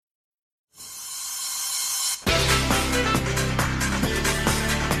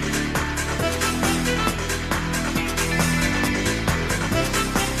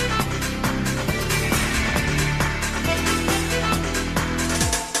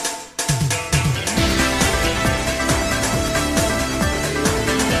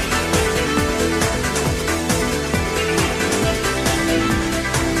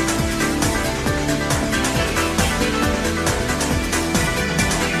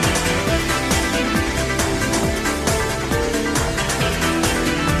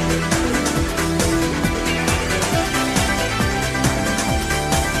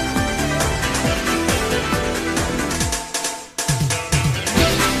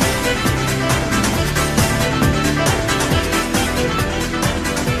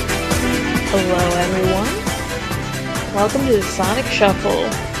welcome to the Sonic Shuffle,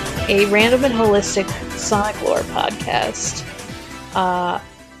 a random and holistic Sonic lore podcast.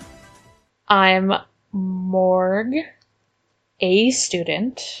 I'm Morg, a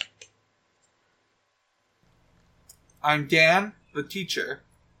student. I'm Dan, the teacher.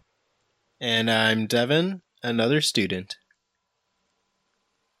 And I'm Devin, another student.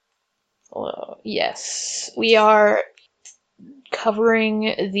 Hello. Yes, we are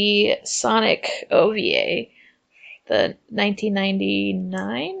covering the Sonic OVA, the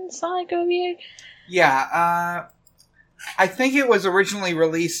 1999 Sonic OVA? Yeah, I think it was originally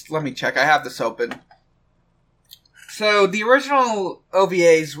released... Let me check, I have this open. So, the original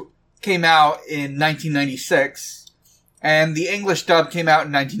OVAs came out in 1996, and the English dub came out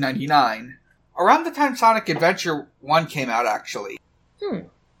in 1999. Around the time Sonic Adventure 1 came out, actually.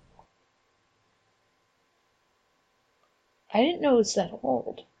 I didn't know it was that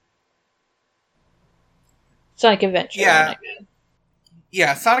old. Sonic Adventure. Yeah.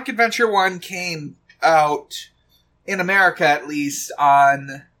 Yeah, Sonic Adventure 1 came out, in America at least,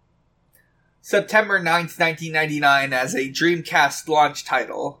 on September 9th, 1999 as a Dreamcast launch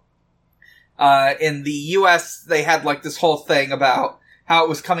title. In the US, they had like this whole thing about how it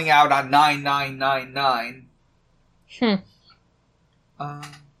was coming out on 9999.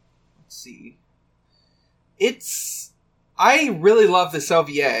 Let's see. I really love this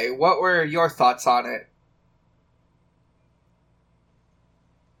OVA. What were your thoughts on it?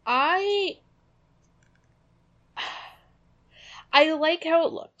 I like how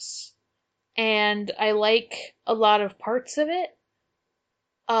it looks. And I like a lot of parts of it.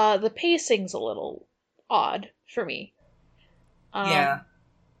 The pacing's a little odd for me. Yeah.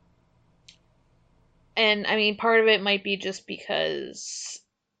 And, I mean, part of it might be just because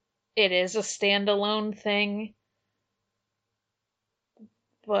it is a standalone thing.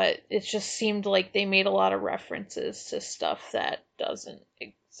 But it just seemed like they made a lot of references to stuff that doesn't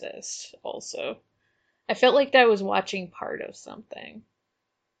exist, also. I felt like I was watching part of something.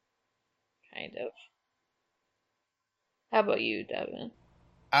 Kind of. How about you, Devin?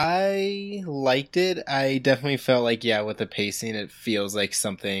 I liked it. I definitely felt like, with the pacing, it feels like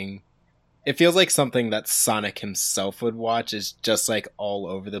something that Sonic himself would watch. Is just like all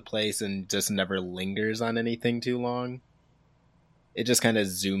over the place and just never lingers on anything too long. It just kind of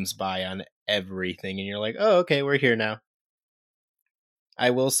zooms by on everything and you're like, oh, okay, we're here now. I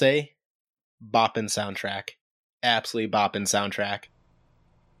will say, boppin' soundtrack. Absolutely boppin' soundtrack.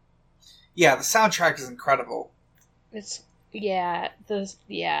 Yeah, the soundtrack is incredible. I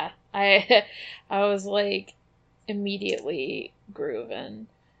I was like immediately grooving.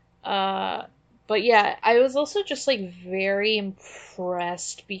 But yeah, I was also just like very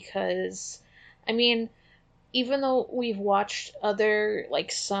impressed because, I mean, even though we've watched other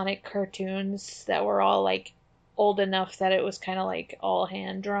like Sonic cartoons that were all like old enough that it was kind of like all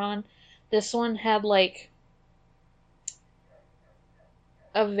hand drawn, this one had like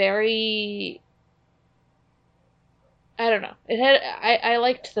a very, I don't know. I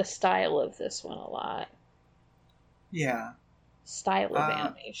liked the style of this one a lot. Yeah. Style of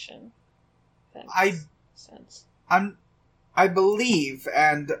animation. If that I makes sense. I believe,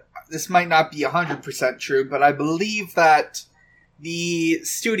 and this might not be 100% true, but I believe that the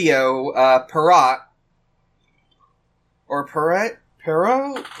studio, Perrot,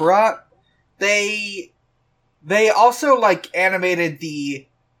 they also, like, animated the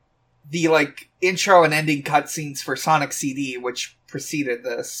like, intro and ending cutscenes for Sonic CD, which preceded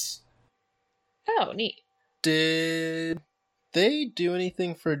this. Oh, neat. Did they do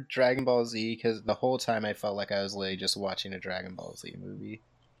anything for Dragon Ball Z? Because the whole time I felt like I was literally just watching a Dragon Ball Z movie.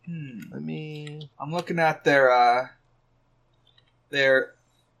 I'm looking at their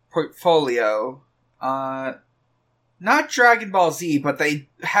portfolio. Not Dragon Ball Z, but they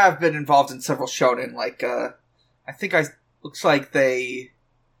have been involved in several shonen. Like, looks like they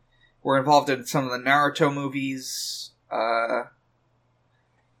were involved in some of the Naruto movies.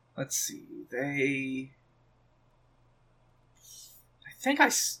 Let's see, they did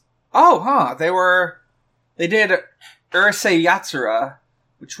Urusei Yatsura,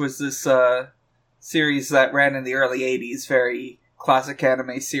 which was this series that ran in the early 80s, very classic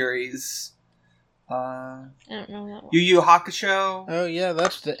anime series. I don't know that one. Yu Yu Hakusho. Oh yeah,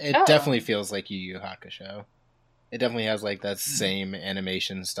 definitely feels like Yu Yu Hakusho. It definitely has like that same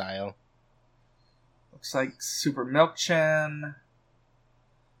animation style. Looks like Super Milk-chan.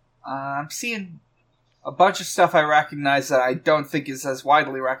 I'm seeing a bunch of stuff I recognize that I don't think is as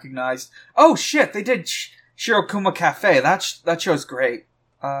widely recognized. Oh shit, they did Shirokuma Cafe. That show's great.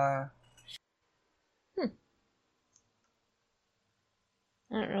 I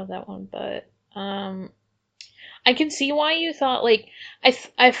don't know that one, but I can see why you thought like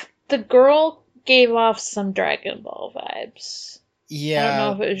the girl gave off some Dragon Ball vibes. I don't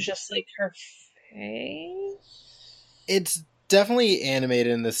know Yeah, if it was just like her face. it's definitely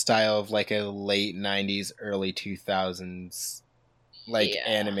animated in the style of like a late 90s, early 2000s like Yeah.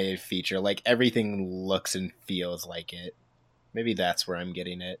 animated feature. Like everything looks and feels like it. Maybe that's where I'm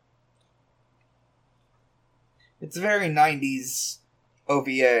getting it. It's very 90s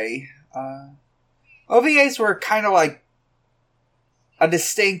OVA. OVAs were kind of like a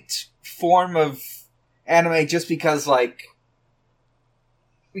distinct form of anime just because, like,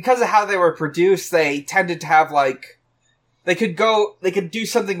 because of how they were produced, they tended to have, like, they could do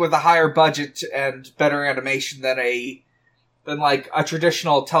something with a higher budget and better animation than like a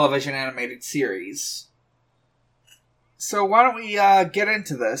traditional television animated series. So why don't we get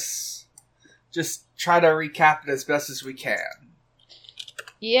into this? Just try to recap it as best as we can.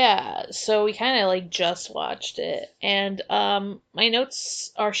 Yeah, so we kind of like just watched it, and my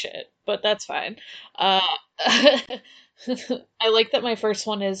notes are shit, but that's fine. Uh, I like that my first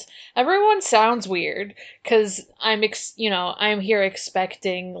one is everyone sounds weird because I'm here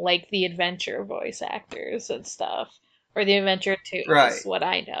expecting like the adventure voice actors and stuff, or the adventure two is Right. what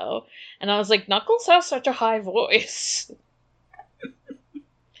I know, and I was like, Knuckles has such a high voice.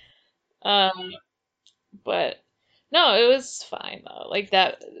 Um, but no, it was fine though. Like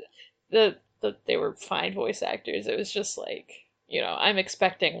that. The they were fine voice actors. It was just like, I'm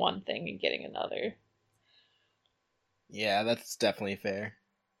expecting one thing and getting another. Yeah, that's definitely fair.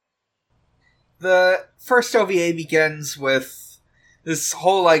 The first OVA begins with this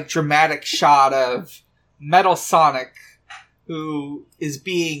whole like dramatic shot of Metal Sonic, who is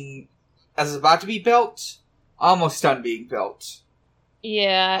about to be built, almost done being built.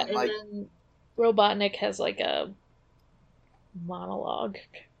 Yeah, And and like, then Robotnik has like a monologue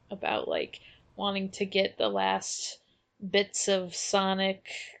about like wanting to get the last bits of Sonic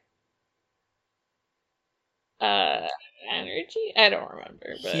uh energy. I don't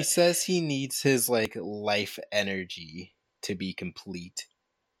remember, He but says he needs his like life energy to be complete.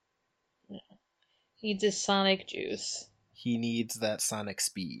 he needs his Sonic juice. He needs that sonic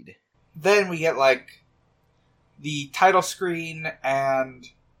speed. then we get like the title screen and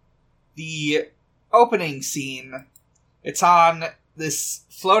the opening scene. It's on this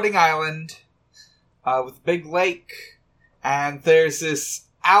floating island with a big lake, and there's this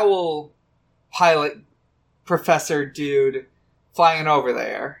owl pilot professor dude flying over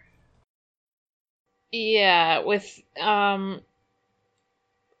there. Yeah, with and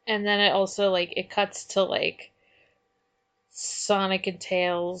then it also like it cuts to like Sonic and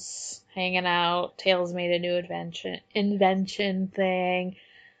Tails hanging out. Tails made a new invention thing.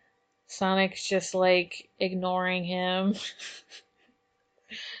 Sonic's just like ignoring him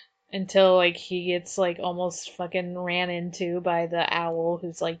until like he gets like almost fucking ran into by the owl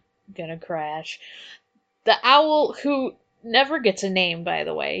who's like gonna crash. The owl who never gets a name, by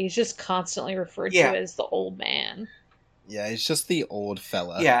the way. He's just constantly referred to Yeah, as the old man Yeah, it's just the old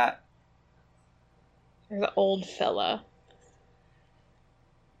fella. yeah, or the old fella.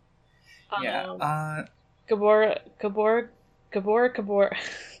 yeah. Gabora, Gabora, Gabora, Gabora.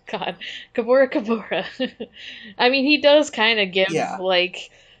 God, Gabora, Gabora. I mean, he does kind of give Yeah. like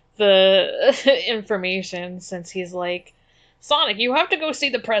the information since he's like, Sonic, you have to go see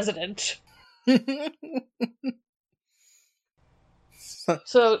the president.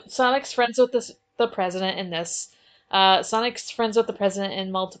 So Sonic's friends with the president in this. Sonic's friends with the president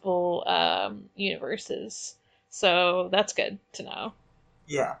in multiple universes. So that's good to know.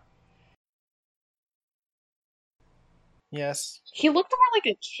 Yeah. Yes. He looked more like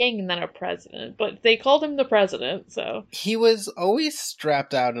a king than a president, but they called him the president, so. He was always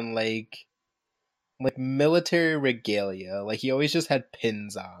strapped out in like military regalia. Like he always just had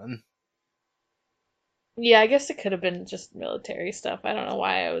pins on. Yeah, I guess it could have been just military stuff. I don't know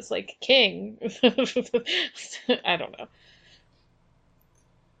why I was like, king. I don't know.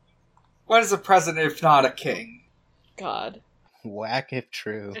 What is a president if not a king? God, Whack if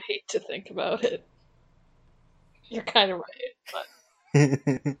true. I hate to think about it. You're kind of right,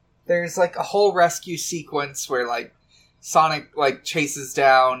 but. There's like a whole rescue sequence where like Sonic like chases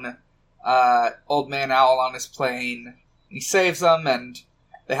down Old Man Owl on his plane. And he saves them, and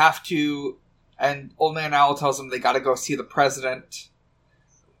they have to. And Old Man Owl tells them they got to go see the president.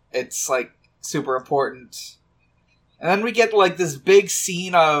 It's like super important. And then we get like this big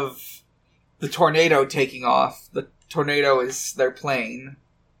scene of the tornado taking off. The tornado is their plane.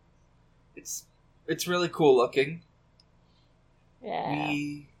 It's really cool looking. Yeah.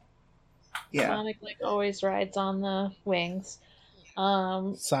 Yeah. Sonic like always rides on the wings.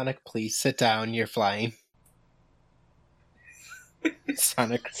 Sonic, please sit down. You're flying.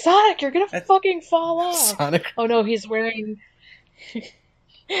 Sonic. Sonic, you're gonna fucking fall off. Sonic. Oh no, he's wearing.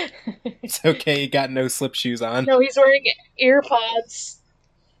 It's okay, you got no slip shoes on. No, he's wearing earpods.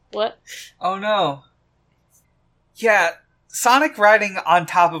 What? Oh no. Yeah, Sonic riding on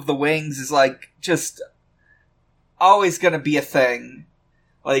top of the wings is like just always gonna be a thing.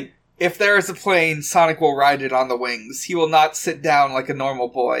 Like, if there is a plane, Sonic will ride it on the wings. He will not sit down like a normal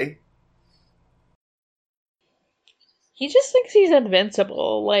boy. He just thinks he's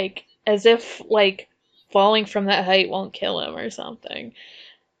invincible, like, as if, like, falling from that height won't kill him or something.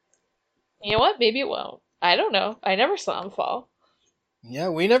 You know what? Maybe it won't. I don't know. I never saw him fall. Yeah,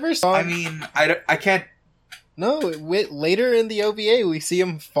 we never saw him. I mean, I can't... No, later in the OVA, we see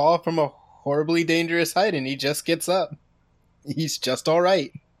him fall from a horribly dangerous height, and he just gets up. He's just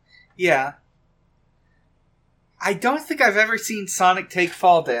alright. Yeah. I don't think I've ever seen Sonic take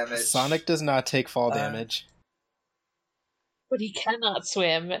fall damage. Sonic does not take fall damage. But he cannot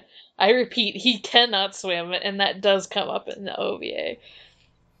swim. I repeat, he cannot swim, and that does come up in the OVA.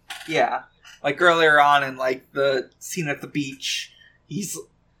 Yeah. Like earlier on in like the scene at the beach, he's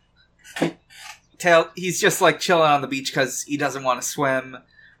just like chilling on the beach because he doesn't want to swim.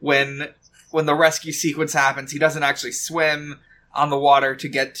 When the rescue sequence happens, he doesn't actually swim on the water to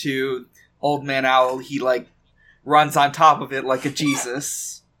get to Old Man Owl. He like runs on top of it like a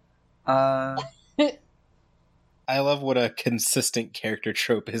Jesus. I love what a consistent character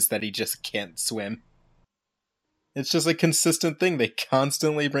trope is that he just can't swim. It's just a consistent thing they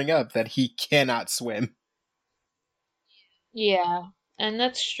constantly bring up, that he cannot swim. Yeah, and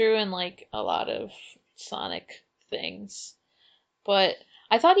that's true in, like, a lot of Sonic things. But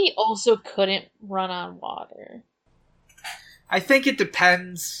I thought he also couldn't run on water. I think it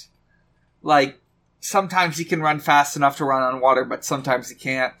depends. Like, sometimes he can run fast enough to run on water, but sometimes he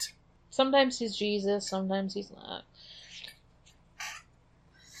can't. Sometimes he's Jesus, sometimes he's not.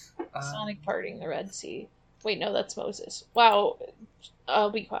 Sonic parting the Red Sea. Wait, no, that's Moses. Wow. I'll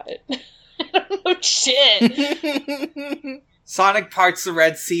be quiet. I don't know shit. Sonic parts the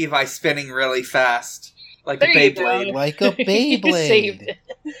Red Sea by spinning really fast. Like There a you go. Beyblade. Like a Beyblade. You saved it.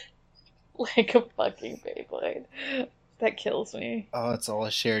 Like a fucking Beyblade. That kills me. Oh, it's all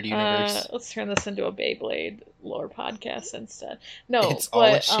a shared universe. Let's turn this into a Beyblade lore podcast instead. No, It's all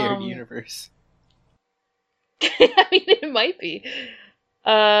a shared universe. I mean, it might be.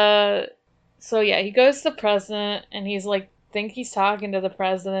 So yeah, he goes to the president, and he's like, think he's talking to the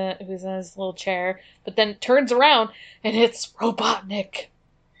president, who's in his little chair, but then turns around, and it's Robotnik.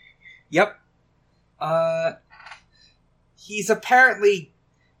 Yep. He's apparently...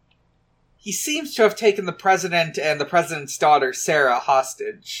 He seems to have taken the president and the president's daughter, Sarah,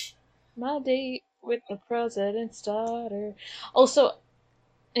 hostage. My date with the president's daughter. Also,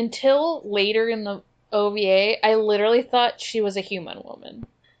 until later in the OVA, I literally thought she was a human woman.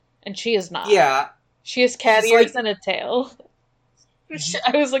 And she is not. Yeah. She has cat She's ears like- and a tail.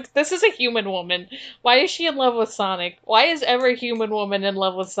 I was like, this is a human woman. Why is she in love with Sonic? Why is every human woman in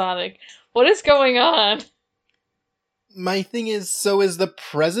love with Sonic? What is going on? My thing is, so is the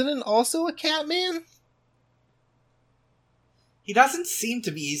president also a cat man? He doesn't seem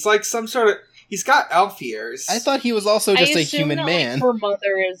to be. He's like some sort of... He's got elf ears. I thought he was also just I a assume human that, man. Like, her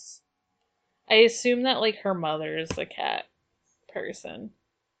mother is... I assume that, like, her mother is the cat person.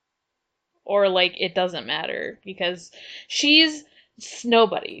 Or, like, it doesn't matter, because she's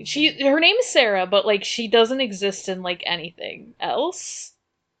nobody. Her name is Sarah, but, like, she doesn't exist in, like, anything else,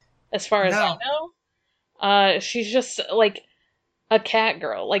 as far as I know. She's just, like, a cat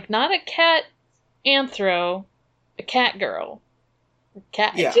girl. Like, not a cat anthro, a cat girl.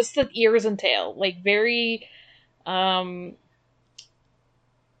 Cat, Yeah. just the ears and tail. Like, very, yeah.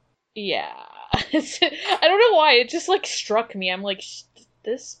 I don't know why, it just, like, struck me. I'm like,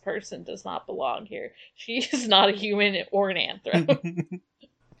 this person does not belong here. She is not a human or an anthro.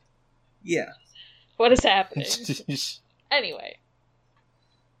 Yeah. What is happening? Anyway.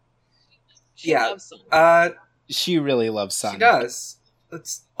 She loves Sonic. She really loves Sonic. She does.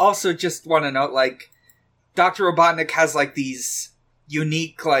 Let's also just want to note, like, Dr. Robotnik has, like, these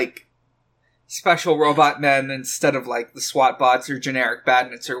unique, like, special robot men instead of, like, the SWAT bots or generic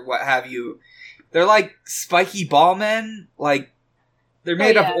badnets or what have you. They're, like, spiky ball men. Like, they're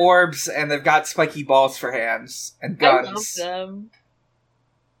made of orbs, and they've got spiky balls for hands and guns. I love them.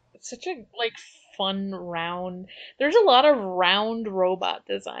 It's such a, like, fun round... There's a lot of round robot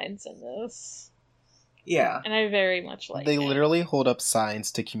designs in this. Yeah. And I very much like They it. literally hold up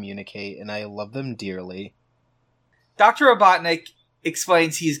signs to communicate, and I love them dearly. Dr. Robotnik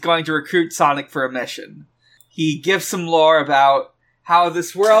explains he's going to recruit Sonic for a mission. He gives some lore about how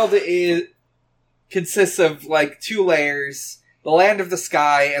this world consists of, like, 2 layers, the land of the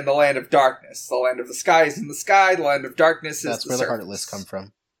sky and the land of darkness. The land of the sky is in the sky, the land of darkness is That's the where the surface. Heartless come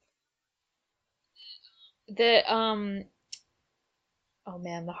from. Oh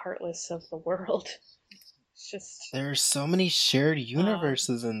man, the Heartless of the world. It's just There's so many shared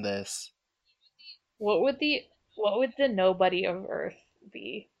universes in this. what would the nobody of Earth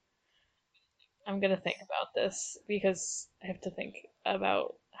be? I'm gonna think about this because I have to think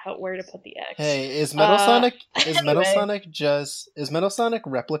about where to put the X. Hey, is Metal Sonic anyway. is Metal Sonic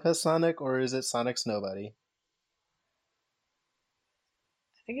replica Sonic, or is it Sonic's nobody?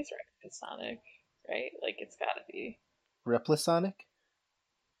 I think it's Replica Sonic, right? Like it's gotta be. Replica Sonic?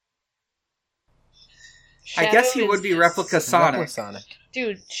 I guess he Shadow would is be just- Replica Sonic. Replica Sonic.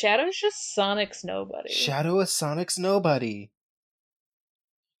 Dude, Shadow's just Sonic's nobody. Shadow is Sonic's nobody.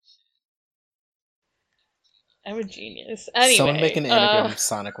 I'm a genius. Anyway, Someone make an anagram of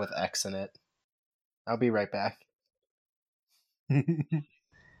Sonic with X in it. I'll be right back.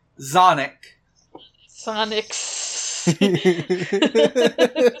 Sonic. Sonic's.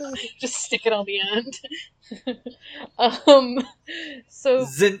 Just stick it on the end. So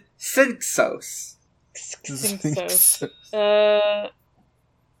Synxos. Xinxos.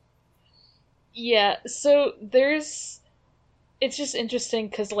 Yeah, so it's just interesting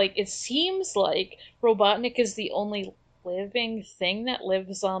because like it seems like Robotnik is the only living thing that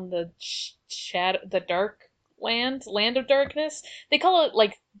lives on the the dark land of darkness. They call it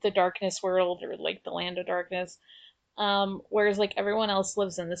like the darkness world or like the land of darkness. Whereas like everyone else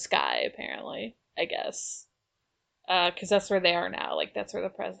lives in the sky apparently, I guess. Because that's where they are now. Like that's where the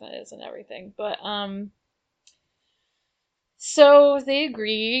president is and everything. But so they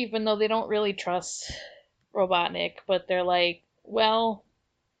agree, even though they don't really trust Robotnik, but they're like, well,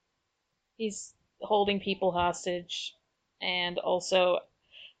 he's holding people hostage, and also,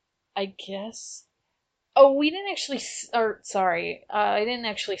 I guess. Oh, we didn't actually. Or sorry, I didn't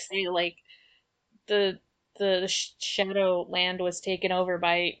actually say like the Shadow Land was taken over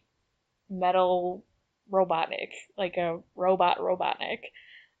by Metal Robotnik, like a robot Robotnik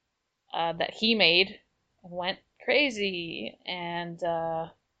that he made and went crazy and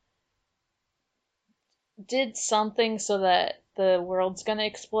did something so that the world's gonna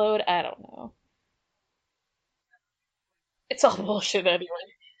explode. I don't know. It's all bullshit anyway.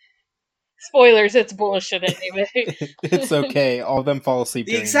 Spoilers, it's bullshit anyway. It's okay. All of them fall asleep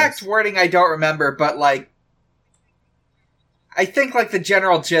The during exact this. wording I don't remember, but like I think like the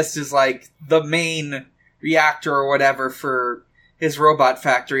general gist is like the main reactor or whatever for his robot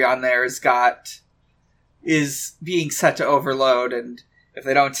factory on there is being set to overload, and if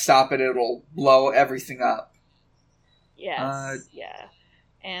they don't stop it, it'll blow everything up. Yes, yeah.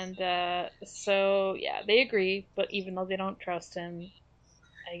 And so yeah, they agree, but even though they don't trust him,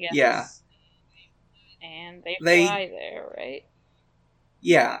 I guess. Yeah. And they They- fly there, right?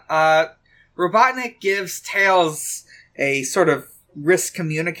 Yeah, Robotnik gives Tails a sort of wrist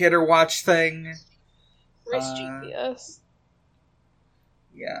communicator watch thing. Wrist GPS.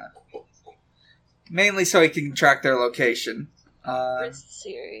 Yeah. Mainly so he can track their location. Wrist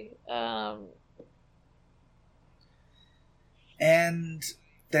Siri. And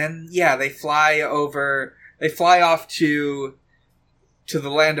then, yeah, they fly off to the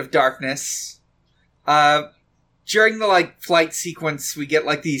land of darkness. During the, like, flight sequence, we get,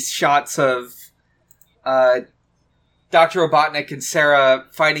 like, these shots of, Dr. Robotnik and Sarah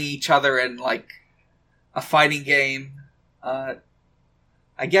fighting each other in, like, a fighting game. I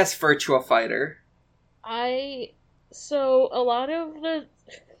guess Virtua Fighter. So a lot of the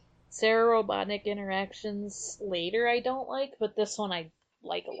Sarah Robotnik interactions later I don't like, but this one I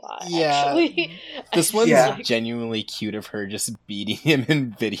like a lot, Yeah, actually. This one's Yeah. genuinely cute of her just beating him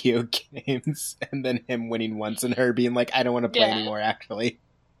in video games, and then him winning once and her being like, I don't want to play Yeah. anymore, actually.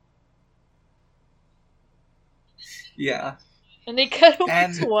 Yeah. And they cut him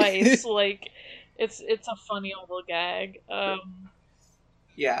And- twice, like it's a funny little gag.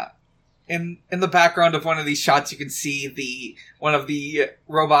 Yeah. In the background of one of these shots, you can see one of the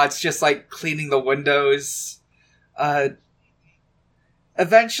robots just like cleaning the windows.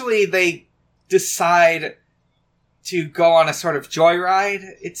 Eventually, they decide to go on a sort of joyride.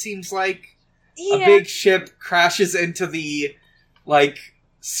 It seems like Yeah. a big ship crashes into the like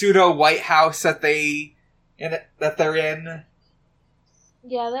pseudo White House that they're in.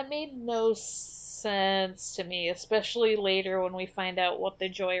 Yeah, that made no sense to me, especially later when we find out what the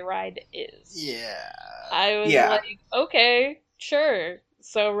joyride is. Yeah. I was Yeah. like, okay, sure.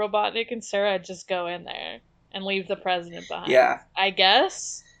 So Robotnik and Sarah just go in there and leave the president behind. Yeah. I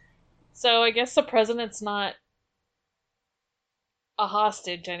guess. So I guess the president's not a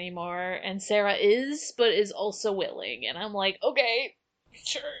hostage anymore, and Sarah is, but is also willing. And I'm like, okay,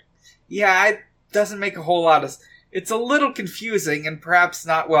 sure. Yeah, it doesn't make a whole lot of. It's a little confusing and perhaps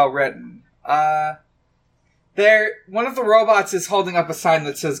not well written. There, one of the robots is holding up a sign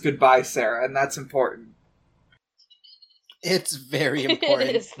that says "Goodbye, Sarah," and that's important. It's very It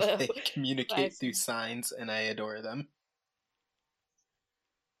important is, that though. they communicate through Nice. signs, and I adore them.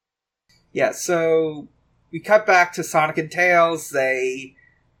 Yeah, so we cut back to Sonic and Tails. They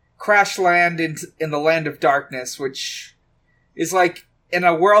crash land in the land of darkness, which is like in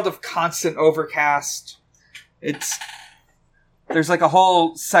a world of constant overcast. It's there's like a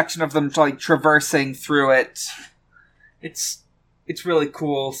whole section of them like traversing through it. It's really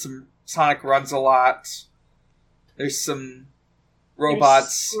cool. Some Sonic runs a lot. There's some There's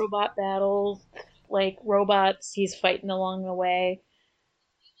robots. robot battles, like robots he's fighting along the way.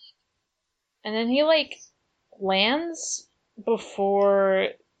 And then he, like, lands before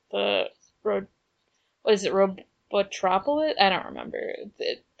the road. What is it, Robotropolis? I don't remember.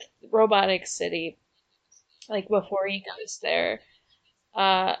 The Robotic City. Like, before he goes there.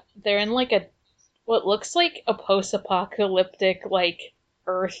 They're in, like, what looks like a post apocalyptic, like,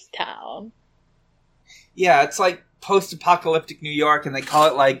 Earth town. Yeah, it's like post-apocalyptic New York, and they call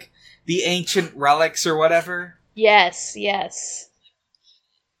it like the ancient relics or whatever. Yes, yes.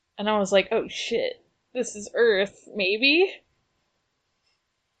 And I was like, oh shit, this is Earth, maybe?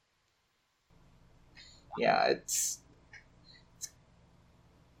 Yeah,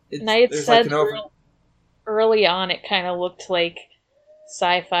 And I had there's like said an over. early on it kind of looked like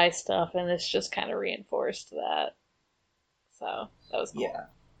sci-fi stuff, and this just kind of reinforced that. So that was cool. Yeah.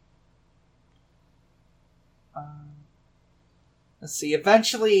 Um, let's see.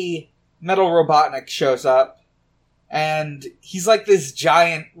 Eventually, Metal Robotnik shows up, and he's like this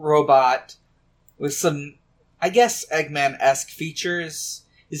giant robot with some, I guess, Eggman-esque features.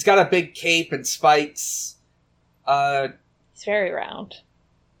 He's got a big cape and spikes. He's very round,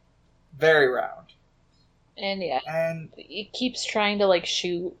 Very round. and yeah, And he keeps trying to like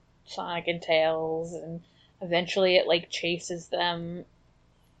shoot Sonic and Tails, and eventually it like chases them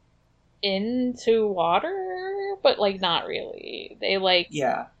into water, but like not really. They like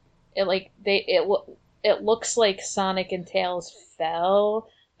yeah, it like it looks like Sonic and Tails fell,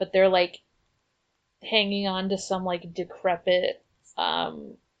 but they're like hanging on to some like decrepit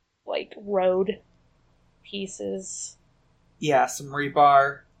like road pieces, yeah, some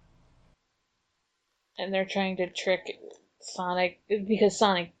rebar. and they're trying to trick Sonic because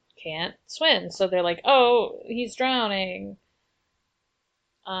Sonic can't swim, so they're like, "Oh, he's drowning."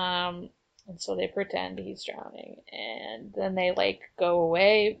 And so they pretend he's drowning, and then they like go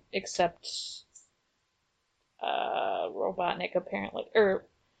away, except Robotnik apparently, or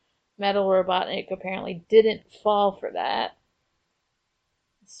Metal Robotnik apparently didn't fall for that.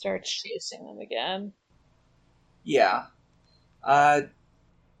 Starts chasing them again. Yeah. Uh,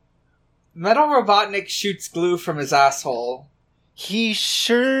 Metal Robotnik shoots glue from his asshole. He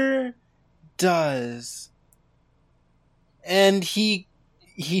sure does. And he's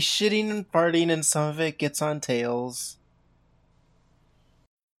shitting and farting, and some of it gets on Tails.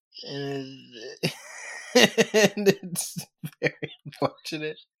 And, and it's very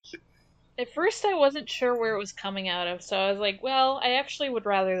unfortunate. At first, I wasn't sure where it was coming out of, so I was like, well, I actually would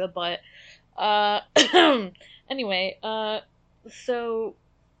rather the butt. Uh, anyway, so,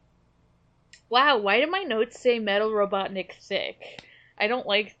 wow, why did my notes say Metal Robotnik thick? I don't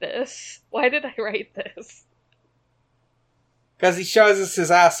like this. Why did I write this? Because he shows us his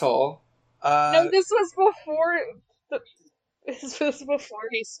asshole. No, this was before. This was before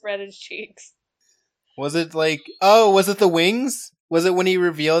he spread his cheeks. Was it like, oh, was it the wings? Was it when he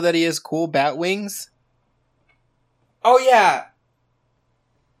revealed that he has cool bat wings? Oh, yeah.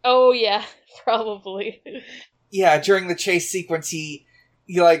 Oh yeah, probably. Yeah, during the chase sequence, he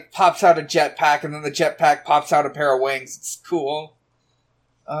like pops out a jetpack, and then the jetpack pops out a pair of wings. It's cool.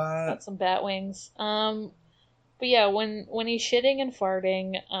 Got some bat wings. But yeah, when he's shitting and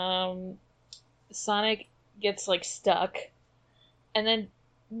farting, Sonic gets like stuck, and then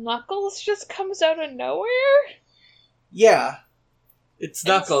Knuckles just comes out of nowhere. Yeah. It's And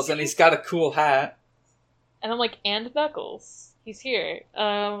Knuckles, and he's got a cool hat. And I'm like, and Knuckles, he's here.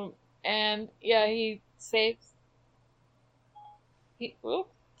 And yeah, he saves.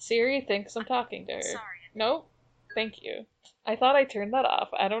 Siri thinks I'm talking to her. Sorry. Nope. Thank you. I thought I turned that off.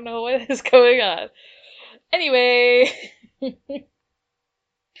 I don't know what is going on. Anyway,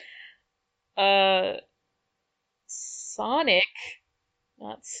 uh, Sonic,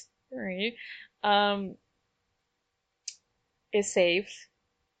 not Siri, um, is saved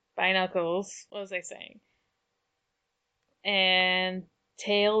by Knuckles. What was I saying? and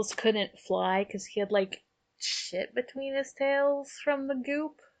Tails couldn't fly because he had like shit between his tails from the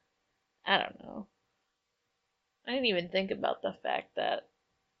goop. I don't know. I didn't even think about the fact that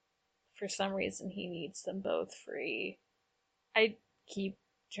for some reason he needs them both free. I keep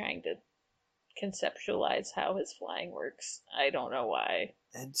trying to conceptualize how his flying works. I don't know why.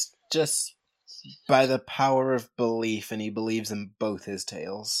 It's just by the power of belief, and he believes in both his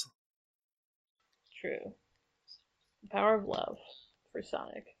tails. True. The power of love for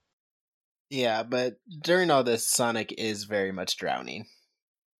Sonic. Yeah, but during all this, Sonic is very much drowning.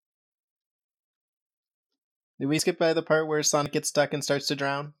 Did we skip by the part where Sonic gets stuck and starts to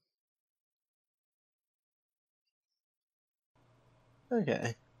drown?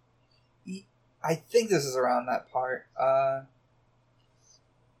 Okay. I think this is around that part.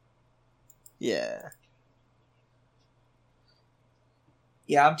 Yeah.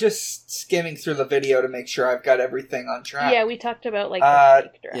 Yeah, I'm just skimming through the video to make sure I've got everything on track. Yeah, we talked about like the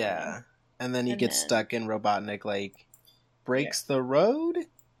fake drowning. Yeah. And then he And gets then- stuck and Robotnik like breaks the road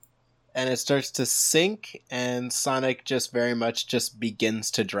and it starts to sink and Sonic just very much just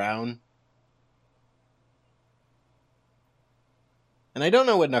begins to drown. And I don't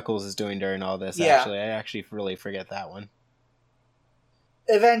know what Knuckles is doing during all this, Yeah. actually. I actually really forget that one.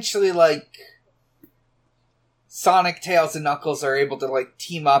 Eventually, like, Sonic, Tails, and Knuckles are able to, like,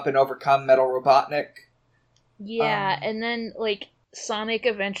 team up and overcome Metal Robotnik. Yeah, and then like Sonic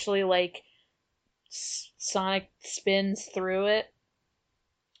eventually like Sonic spins through it,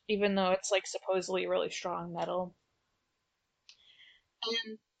 even though it's like supposedly really strong metal.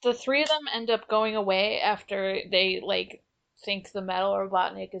 And the three of them end up going away after they like think the Metal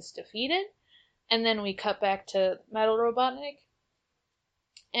Robotnik is defeated, and then we cut back to Metal Robotnik,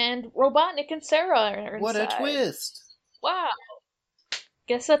 and Robotnik and Sarah are inside. What a twist! Wow.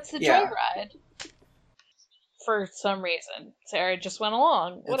 Guess that's the Yeah. joyride. For some reason, Sarah just went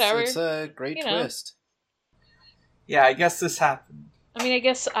along. Whatever. It's a great you know. twist. Yeah, I guess this happened. I mean, I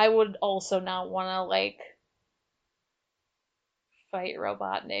guess I would also not want to like fight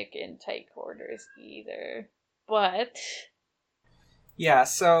Robotnik in tight quarters either. But Yeah,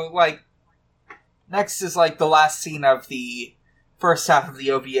 so, like, next is, like, the last scene of the first half of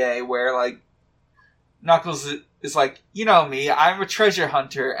the OVA where, like, Knuckles is like, you know me, I'm a treasure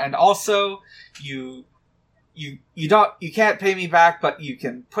hunter, and also, you can't pay me back, but you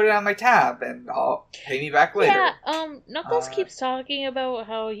can put it on my tab, and I'll pay me back later. yeah, Knuckles keeps talking about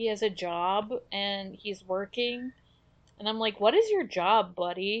how he has a job and he's working, and I'm like, what is your job,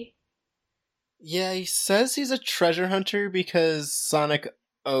 buddy? Yeah, he says he's a treasure hunter because Sonic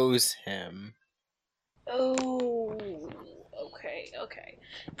owes him. Oh, okay.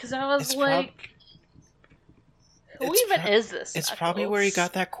 Because I was It's like, who it's even pro- is this? It's Knuckles? probably where he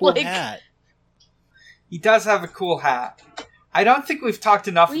got that cool Like, hat. He does have a cool hat. I don't think we've talked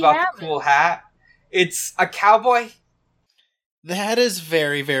enough We about haven't. the cool hat. It's a cowboy. The hat is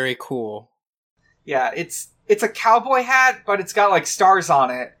very, very cool. Yeah, it's a cowboy hat, but it's got like stars on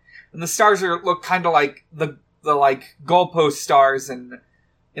it, and the stars look kind of like the like goalpost stars in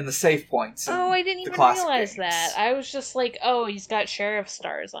the save points. in Oh, I didn't the even classic realize games. that. I was just like, oh, he's got sheriff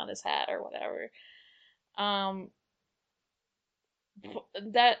stars on his hat or whatever.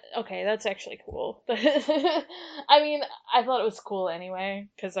 That's actually cool. I mean, I thought it was cool anyway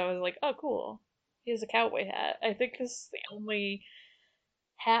because I was like, oh, cool. He has a cowboy hat. I think it's the only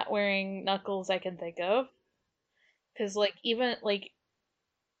hat wearing Knuckles I can think of. Because like even like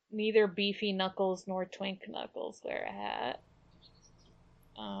neither Beefy Knuckles nor Twink Knuckles wear a hat.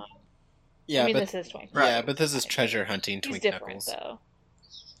 Yeah, I mean, but this is Twink. Right. yeah, but this is treasure hunting He's Twink different Knuckles. though.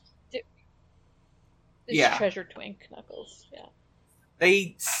 It's Yeah. Treasure Twink Knuckles. Yeah.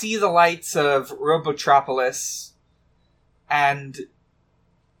 They see the lights of Robotropolis, and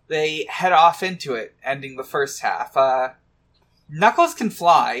they head off into it, ending the first half. Knuckles can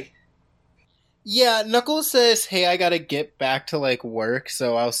fly. Yeah, Knuckles says, "Hey, I gotta get back to like work,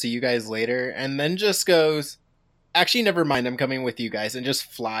 so I'll see you guys later," and then just goes, "Actually, never mind. I'm coming with you guys," and just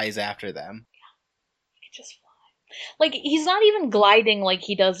flies after them. He could just fly. Like he's not even gliding like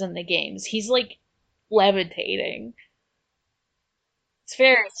he does in the games. He's like levitating. It's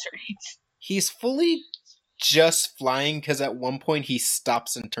very strange. He's fully just flying because at one point he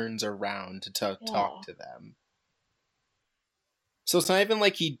stops and turns around to talk to them. So it's not even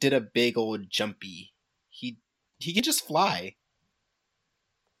like he did a big old jumpy. He can just fly.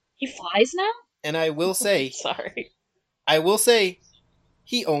 He flies now? And I will say, Sorry.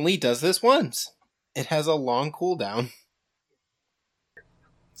 he only does this once. It has a long cooldown.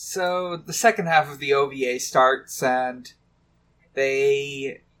 So the second half of the OVA starts, and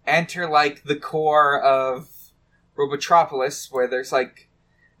they enter like the core of Robotropolis, where there's like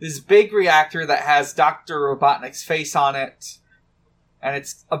this big reactor that has Dr. Robotnik's face on it, and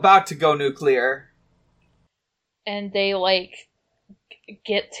it's about to go nuclear. And they like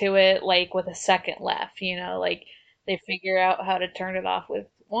get to it like with a second left, like they figure out how to turn it off with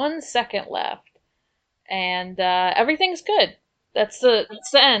 1 second left, and everything's good. That's the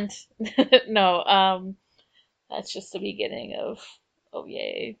end. No, that's just the beginning of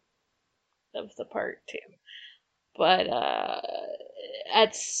OVA of the part 2. But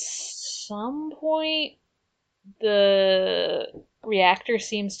at some point, the reactor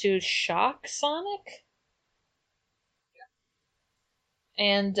seems to shock Sonic,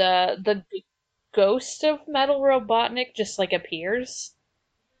 and the ghost of Metal Robotnik just like appears.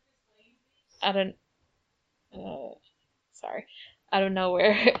 I don't. Uh, Sorry, out of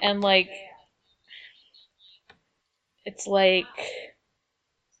nowhere, and like it's like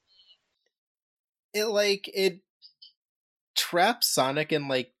it traps Sonic in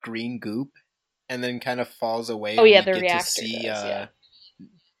like green goop and then kind of falls away. oh and yeah, we the get to reactor see does, yeah.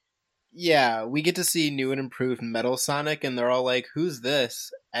 yeah, we get to see new and improved Metal Sonic, and they're all like, "Who's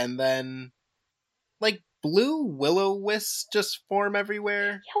this?" And then like blue will-o-wisps just form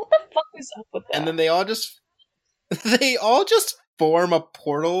everywhere, Yeah, what the fuck is up with that? and then they all just form a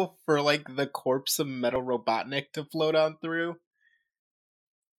portal for like the corpse of Metal Robotnik to float on through.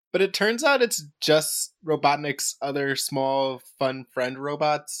 But it turns out it's just Robotnik's other small, fun friend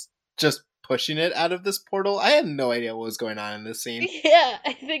robots just pushing it out of this portal. I had no idea what was going on in this scene. Yeah,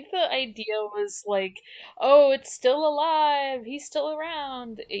 I think the idea was like, oh, it's still alive, he's still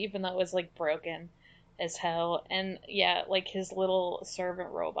around, even though it was like broken as hell. And yeah, like his little servant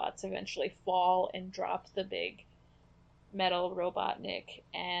robots eventually fall and drop the big Metal Robotnik,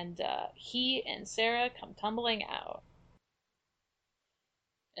 and he and Sarah come tumbling out.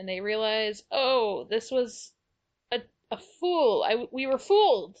 And they realize, oh, this was a fool. We were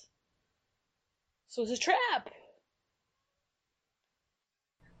fooled. So it's a trap.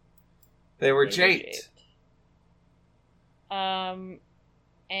 They were They were japed.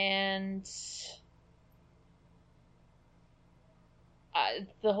 And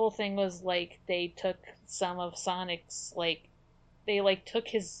the whole thing was like they took some of Sonic's they took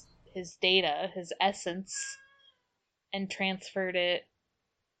his data, his essence, and transferred it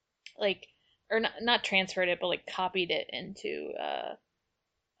like or not transferred it, but like copied it into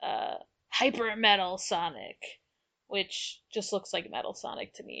Hyper Metal Sonic, which just looks like Metal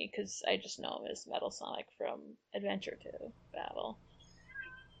Sonic to me because I just know him as Metal Sonic from Adventure 2 Battle.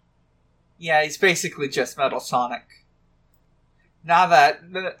 Yeah, he's basically just Metal Sonic. Now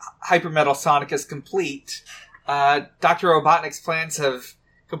that the Hyper Metal Sonic is complete, Dr. Robotnik's plans have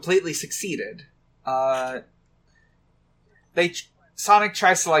completely succeeded. Sonic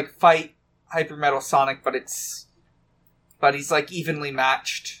tries to like fight Hyper Metal Sonic, but he's like evenly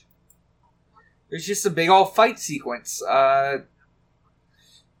matched. There's just a big old fight sequence. At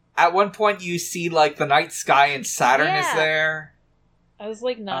one point, you see like the night sky and Saturn is there. I was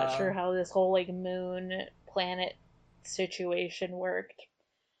like not sure how this whole like moon planet situation worked,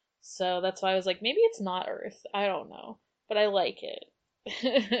 so that's why I was like, maybe it's not Earth. I don't know, but I like it.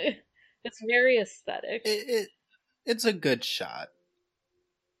 It's very aesthetic. It's a good shot.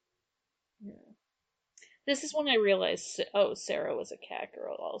 Yeah. This is when I realized, oh, Sarah was a cat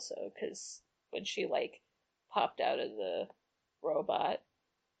girl also, because when she like popped out of the robot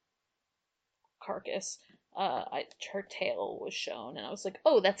carcass, her tail was shown, and I was like,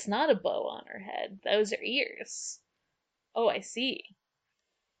 oh, that's not a bow on her head. Those are ears. Oh, I see.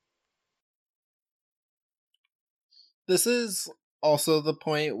 This is also the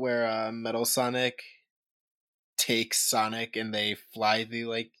point where Metal Sonic takes Sonic and they fly the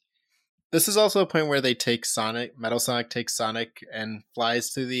like. This is also a point where they take Sonic. Metal Sonic takes Sonic and flies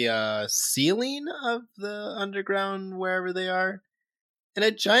to the ceiling of the underground wherever they are, and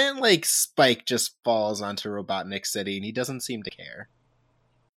a giant like spike just falls onto Robotnik City, and he doesn't seem to care.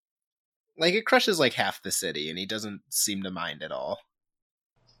 Like it crushes like half the city, and he doesn't seem to mind at all.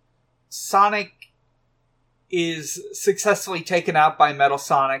 Sonic is successfully taken out by Metal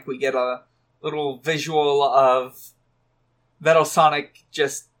Sonic. We get a little visual of Metal Sonic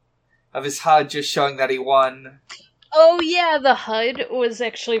of his HUD just showing that he won. Oh yeah, the HUD was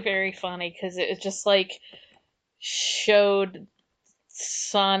actually very funny because it just like showed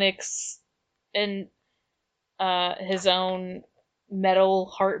Sonic's and his own metal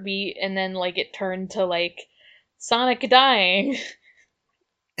heartbeat, and then like it turned to like Sonic dying.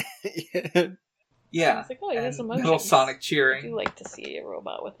 Yeah, I was like, oh, he has emotions. Metal Sonic cheering. I do like to see a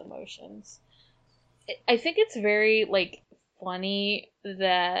robot with emotions. I think it's very like funny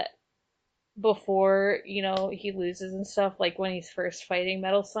that before, he loses and stuff, like when he's first fighting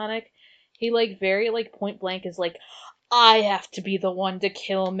Metal Sonic, he like very like point blank is like, I have to be the one to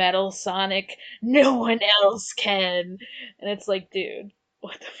kill Metal Sonic. No one else can. And it's like, dude,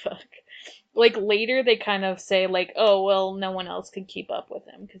 what the fuck? Like later they kind of say like, oh well, no one else can keep up with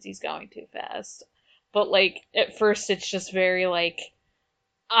him because he's going too fast. But like at first it's just very like,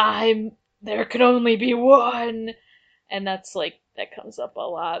 I'm there could only be one, and that's like that comes up a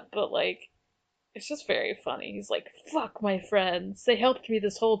lot. But like it's just very funny. He's like, fuck my friends. They helped me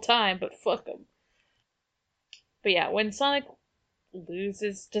this whole time, but fuck them. But yeah, when Sonic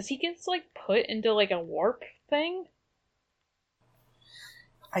loses, does he get like put into like a warp thing?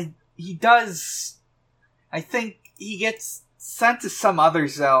 He does. I think he gets sent to some other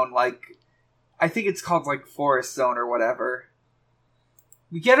zone, like I think it's called like Forest Zone or whatever.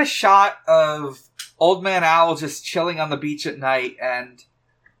 We get a shot of Old Man Owl just chilling on the beach at night, and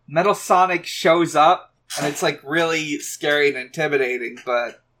Metal Sonic shows up, and it's like really scary and intimidating,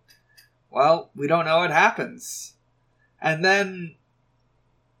 but well, we don't know what happens. And then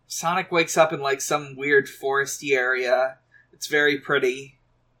Sonic wakes up in like some weird foresty area. It's very pretty.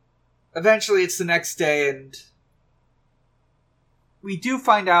 Eventually it's the next day, and we do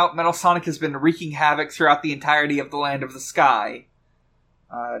find out Metal Sonic has been wreaking havoc throughout the entirety of the Land of the Sky.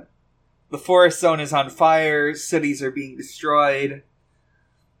 The forest zone is on fire, cities are being destroyed.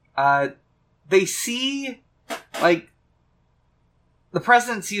 They see, like, the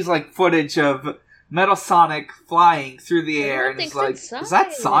president sees, like, footage of Metal Sonic flying through the air, and is like, is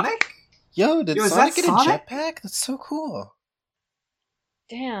that Sonic? Yo, did Sonic get Sonic? a jetpack? That's so cool.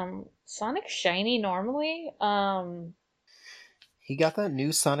 Damn, Sonic's shiny normally? He got that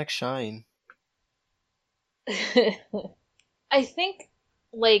new Sonic Shine. I think,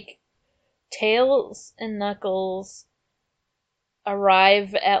 like, Tails and Knuckles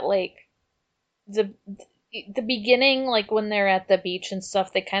arrive at, like, the beginning, like, when they're at the beach and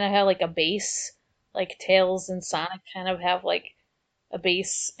stuff, they kind of have, like, a base. Like, Tails and Sonic kind of have, like, a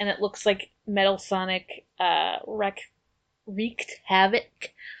base, and it looks like Metal Sonic, wreaked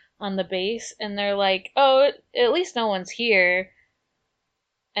havoc on the base, and they're like, oh, at least no one's here.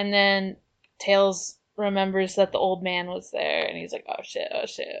 And then Tails remembers that the old man was there, and he's like, oh shit, oh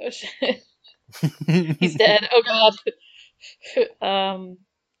shit, oh shit. He's dead, oh god.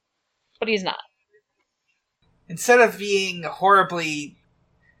 But he's not. Instead of being horribly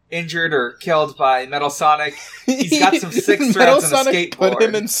injured or killed by Metal Sonic, he's got some six threads and a skateboard. Put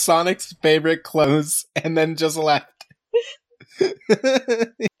him in Sonic's favorite clothes and then just left.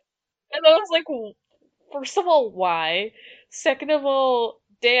 And I was like, first of all, why? Second of all,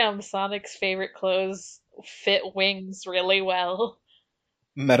 damn, Sonic's favorite clothes fit wings really well.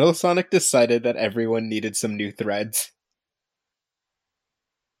 Metal Sonic decided that everyone needed some new threads.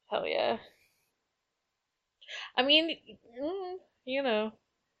 Hell yeah. I mean, you know.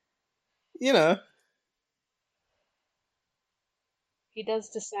 You know. He does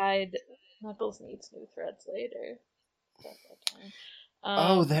decide Knuckles needs new threads later. At that time.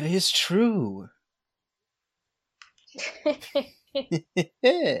 Oh, that is true.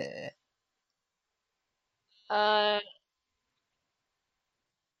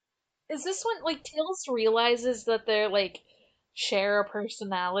 Is this when, like, Tails realizes that they're, like, share a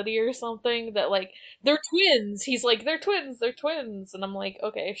personality or something? That, like, they're twins! He's like, they're twins, they're twins! And I'm like,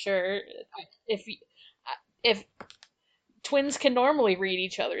 okay, sure. If, if twins can normally read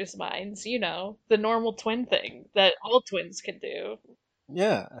each other's minds, the normal twin thing that all twins can do.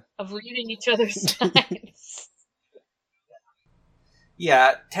 Yeah. Of reading each other's minds.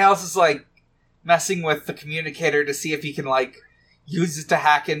 Yeah, Tails is, like, messing with the communicator to see if he can, like, use it to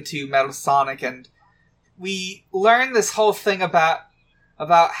hack into Metal Sonic, and we learn this whole thing about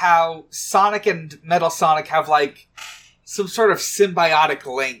how Sonic and Metal Sonic have, like, some sort of symbiotic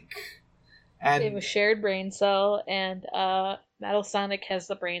link. And they have a shared brain cell, and Metal Sonic has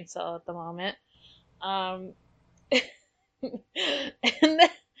the brain cell at the moment. And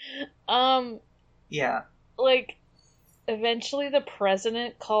then, yeah. like, eventually the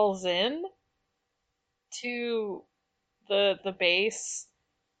president calls in to the base,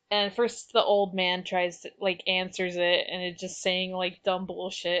 and first the old man tries to, like, answers it, and it's just saying, like, dumb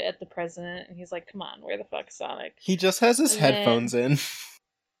bullshit at the president, and he's like, come on, where the fuck's Sonic? He just has his headphones in.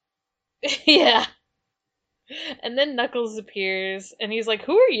 Yeah. And then Knuckles appears, and he's like,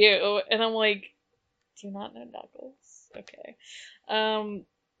 who are you? And I'm like, do you not know Knuckles? Okay. I'm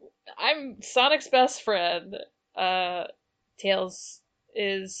Sonic's best friend. Tails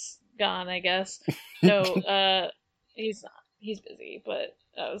is gone, I guess. No, he's not. He's busy, but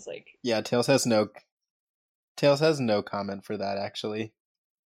I was like... Yeah, Tails has no comment for that, actually.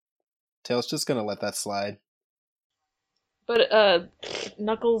 Tails just gonna let that slide. But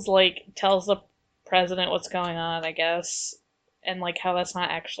Knuckles like tells the president what's going on, I guess, and like how that's not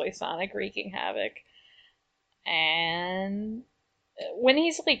actually Sonic wreaking havoc. And when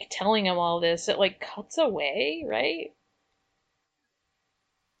he's like telling him all this, it like cuts away, right?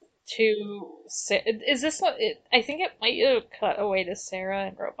 Is this what it? I think it might have cut away to Sarah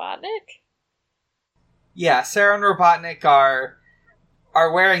and Robotnik. Yeah, Sarah and Robotnik are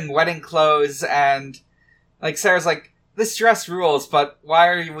wearing wedding clothes, and like Sarah's like, this dress rules, but why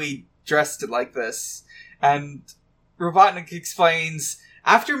are we dressed like this? And Robotnik explains,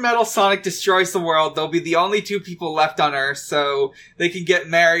 after Metal Sonic destroys the world, they'll be the only two people left on Earth, so they can get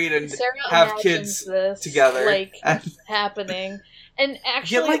married and Sarah have imagines kids this together. like And happening, and yeah,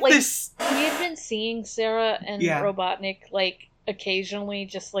 actually, like this. we had been seeing Sarah and Yeah. Robotnik like occasionally,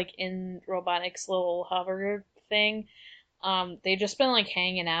 just like in Robotnik's little hover thing. They just been like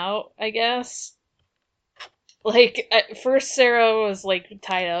hanging out, I guess. Like at first, Sarah was like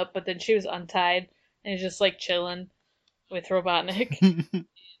tied up, but then she was untied and just like chilling with Robotnik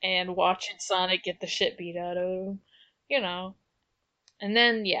and watching Sonic get the shit beat out of him, you know. And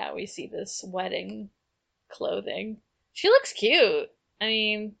then yeah, we see this wedding clothing. She looks cute. I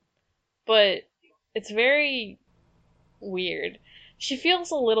mean, but it's very weird. She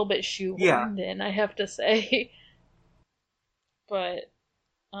feels a little bit Yeah. shoehorned in, I have to say. But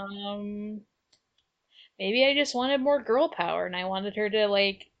um maybe I just wanted more girl power and I wanted her to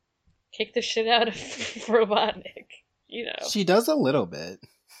like kick the shit out of Robotnik, you know. She does a little bit.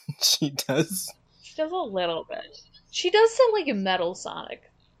 She does. She does a little bit. She does say like a Metal Sonic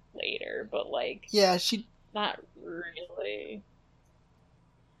later, but like Yeah, she. not really.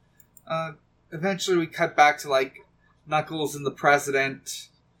 Uh, Eventually, we cut back to like Knuckles and the president,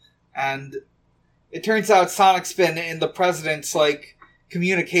 and it turns out Sonic's been in the president's like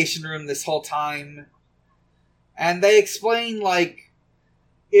communication room this whole time, and they explain like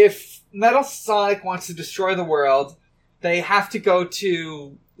if Metal Sonic wants to destroy the world, they have to go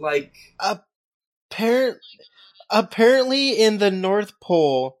to like Appar- Apparently, in the North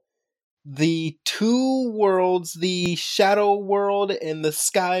Pole, the two worlds, the Shadow World and the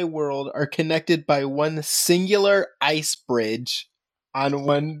Sky World, are connected by one singular ice bridge on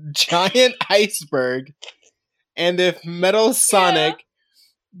one giant iceberg. And if Metal Sonic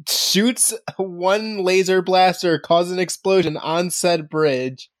shoots one laser blaster, cause an explosion on said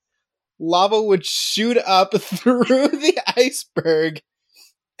bridge, lava would shoot up through the iceberg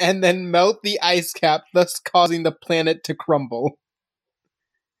and then melt the ice cap, thus causing the planet to crumble.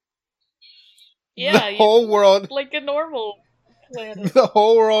 Yeah, The whole world, like a normal planet. the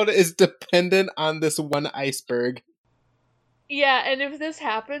whole world is dependent on this one iceberg. Yeah, and if this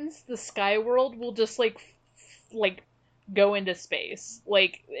happens, the Sky World will just like go into space.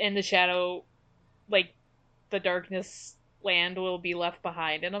 Like in the shadow, like the darkness land will be left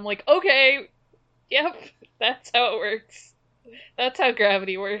behind. And I'm like, okay, yep, that's how it works. That's how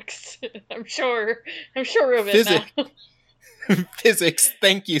gravity works. I'm sure. I'm sure of it now. Physics.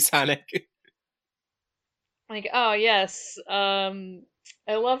 Thank you, Sonic. Like, oh yes, I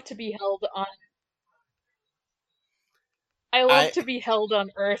love to be held on. I love I to be held on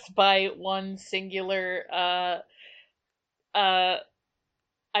Earth by one singular uh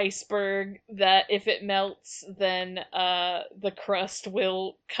iceberg that if it melts, then the crust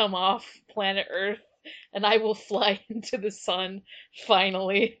will come off planet Earth, and I will fly into the sun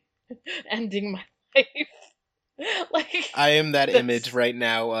finally, ending my life. Like I am that image that's right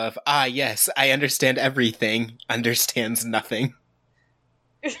now of yes, I understand everything, understands nothing.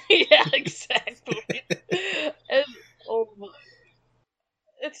 yeah, exactly. And oh my,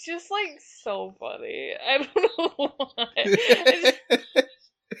 it's just like so funny. I don't know why. It's,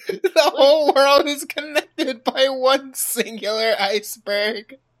 The like whole world is connected by one singular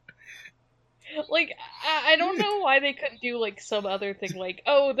iceberg. like I don't know why they couldn't do like some other thing like,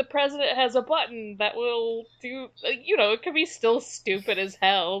 oh, the president has a button that will do, like, you know, it could be still stupid as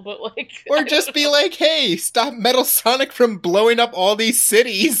hell, but like Or I just don't be know. like, hey, stop Metal Sonic from blowing up all these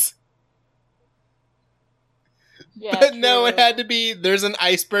cities. Yeah, But no, it had true. to be, there's an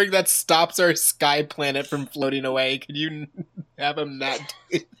iceberg that stops our sky planet from floating away. Could you have him not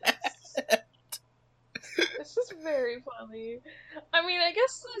do that? It's just very funny. I mean, I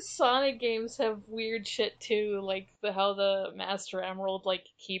guess the Sonic games have weird shit too, like the how the Master Emerald like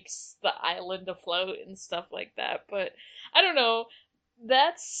keeps the island afloat and stuff like that. But I don't know.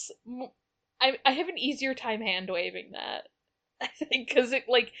 That's I have an easier time hand waving that. I think because it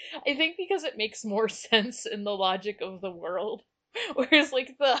like I think because it makes more sense in the logic of the world. Whereas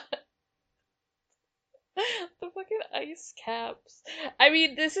like The fucking ice caps. I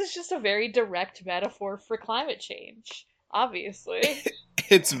mean, this is just a very direct metaphor for climate change, obviously.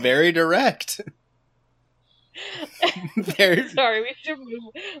 It's very direct. There, Sorry, we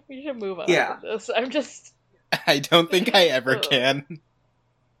should move on Yeah. from this. I'm just I don't think I ever can.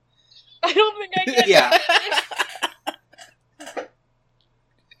 I don't think I can. Yeah.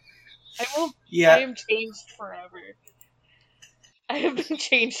 I will I Yeah. am changed forever. I have been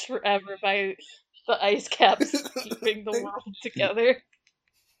changed forever by the ice caps keeping the world together.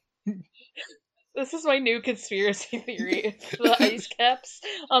 This is my new conspiracy theory. If the ice caps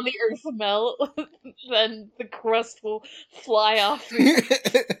on the Earth melt, then the crust will fly off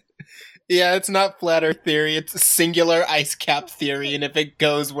the Yeah, it's not flat Earth theory, it's a singular ice cap theory, and if it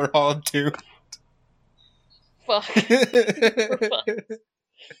goes, we're all doomed. fuck. We're fucked.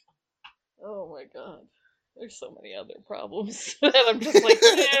 Oh my god. There's so many other problems that I'm just like,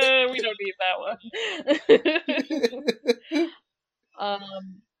 we don't need that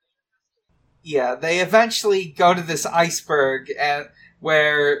one. Yeah, they eventually go to this iceberg and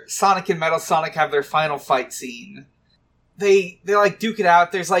where Sonic and Metal Sonic have their final fight scene. They like duke it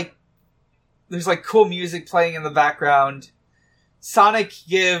out. There's cool music playing in the background. Sonic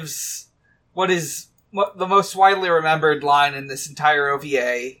gives what the most widely remembered line in this entire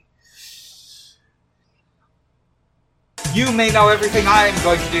OVA. You may know everything I am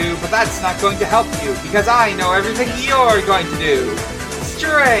going to do, but that's not going to help you, because I know everything you're going to do.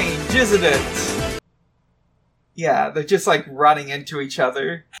 Strange, isn't it? Yeah, they're just like running into each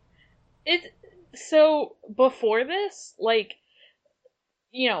other. So before this, like,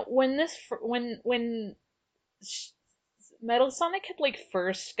 you know, when Metal Sonic had like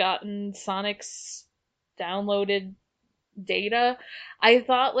first gotten Sonic's downloaded data, I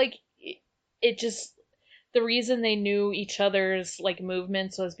thought like it just the reason they knew each other's like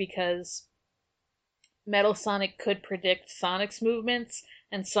movements was because Metal Sonic could predict Sonic's movements,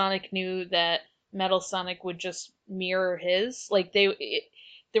 and Sonic knew that Metal Sonic would just mirror his. Like the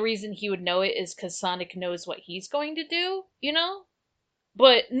reason he would know it is because Sonic knows what he's going to do, you know.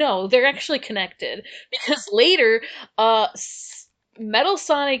 But no, they're actually connected because later, Metal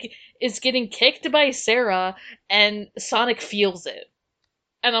Sonic is getting kicked by Sarah, and Sonic feels it,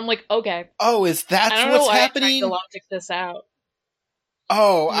 and I'm like, okay, Oh, is I that don't know what's why I tried happening? to logic this out.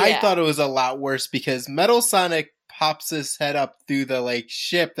 Oh, I Yeah. thought it was a lot worse because Metal Sonic pops his head up through the like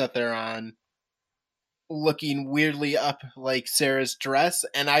ship that they're on, looking weirdly up like Sarah's dress,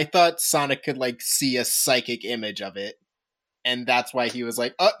 and I thought Sonic could like see a psychic image of it. And that's why he was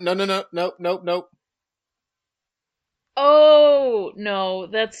like, "Oh, no, no, no, no, no, no." Oh no,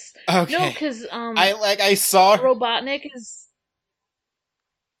 that's Okay. no, because I saw Robotnik is.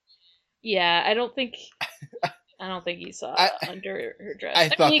 Yeah, I don't think he saw under her dress. I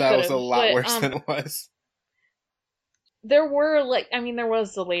thought mean, he that was could've, a lot but, worse than it was. there were like, I mean, there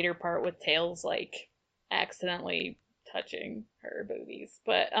was the later part with Tails like accidentally touching her boobies,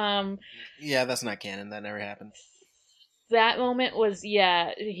 but Yeah, that's not canon. That never happened. that moment was,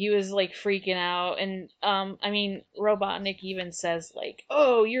 yeah, he was like freaking out, and I mean, Robotnik even says like,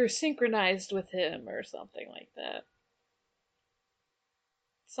 "Oh, you're synchronized with him" or something like that.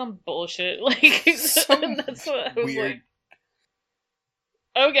 Some bullshit, like Some that's what I was weird.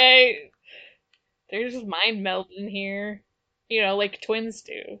 like. Okay, there's just mind meld in here, you know, like twins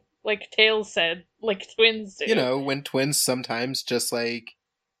do. Like Tails said, like twins do. You know, when twins sometimes just like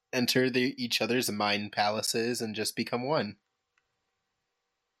enter each other's mind palaces and just become one.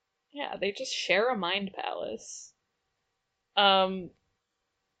 Yeah, they just share a mind palace. Um,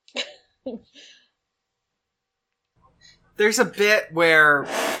 There's a bit where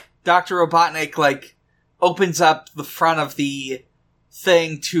Dr. Robotnik, like, opens up the front of the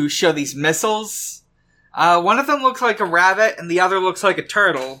thing to show these missiles. One of them looks like a rabbit, and the other looks like a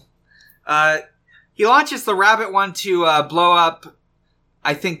turtle. He launches the rabbit one to blow up,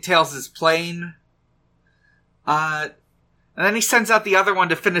 I think, Tails' plane. And then he sends out the other one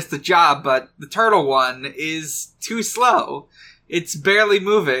to finish the job, but the turtle one is too slow. It's barely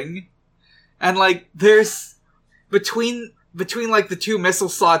moving. And, like, there's... Between like the two missile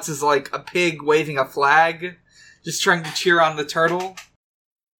slots is like a pig waving a flag, just trying to cheer on the turtle.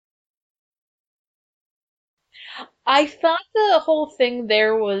 I thought the whole thing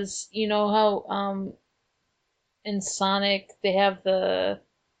there was, you know how in Sonic they have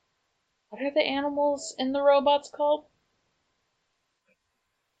what are the animals in the robots called?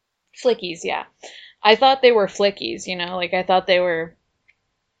 Flickies, yeah. I thought they were flickies, you know, like I thought they were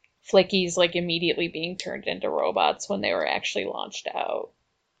flickies like immediately being turned into robots when they were actually launched out.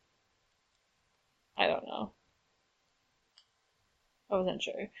 I don't know. I wasn't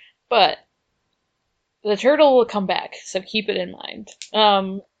sure. But The turtle will come back, so keep it in mind.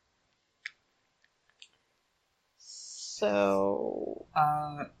 So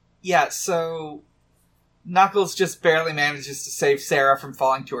Yeah, so Knuckles just barely manages to save Sarah from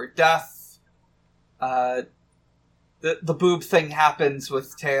falling to her death. The boob thing happens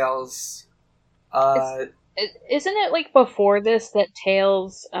with Tails. isn't it like before this that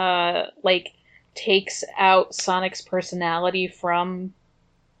Tails like takes out Sonic's personality from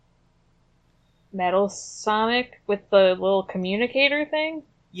Metal Sonic with the little communicator thing?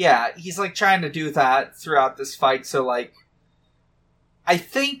 Yeah, he's like trying to do that throughout this fight, so like I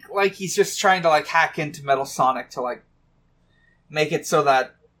think like he's just trying to like hack into Metal Sonic to like make it so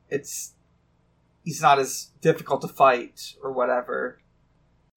that he's not as difficult to fight or whatever.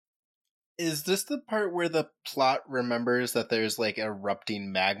 Is this the part where the plot remembers that there's like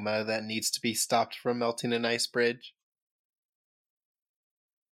erupting magma that needs to be stopped from melting an ice bridge?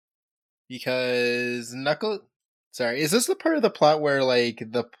 Because is this the part of the plot where like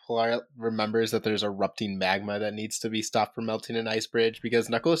the plot remembers that there's erupting magma that needs to be stopped from melting an ice bridge? Because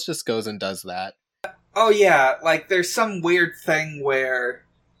Knuckles just goes and does that. Oh yeah, like there's some weird thing where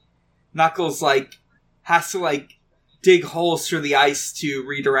Knuckles like has to like dig holes through the ice to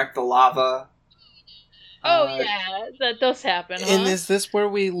redirect the lava. Oh yeah, that does happen. Huh? And is this where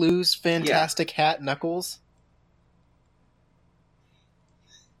we lose Fantastic Hat Knuckles?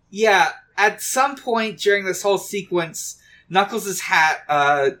 Yeah, at some point during this whole sequence, Knuckles' hat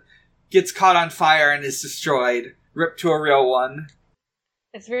gets caught on fire and is destroyed, ripped to a real one.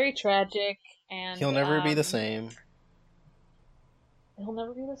 It's very tragic, and he'll never be the same. He'll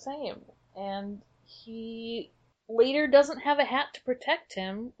never be the same, and he later doesn't have a hat to protect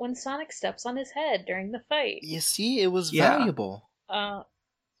him when Sonic steps on his head during the fight. You see, it was valuable.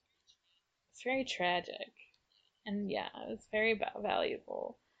 It's very tragic, and yeah, it's very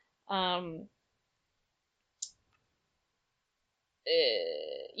valuable.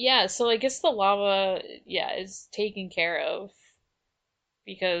 Yeah, so I guess the lava, is taken care of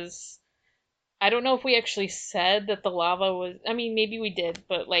because I don't know if we actually said that the lava was. I mean, maybe we did,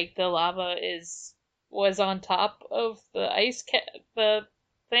 but like the lava was on top of the the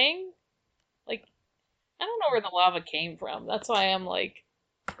thing. Like, I don't know where the lava came from. That's why I'm like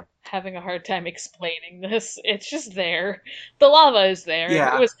having a hard time explaining this. It's just there. The lava is there.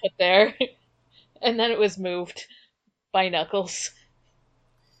 Yeah. It was put there, and then it was moved by Knuckles,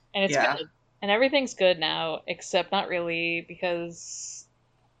 and it's good. And everything's good now, except not really because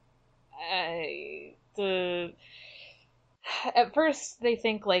at first they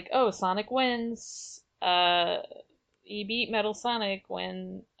think like, oh, Sonic wins. He beat Metal Sonic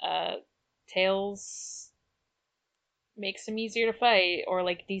when Tails makes him easier to fight or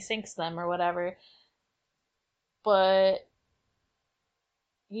like desyncs them or whatever. But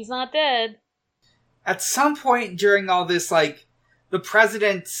he's not dead. At some point during all this, like, the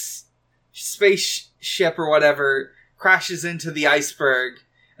president's spaceship or whatever crashes into the iceberg,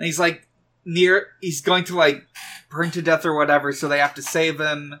 and he's like he's going to like burn to death or whatever, so they have to save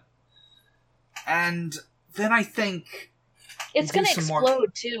him. And then I think it's gonna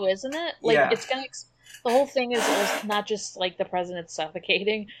explode too, isn't it? Like it's gonna. The whole thing is not just like the president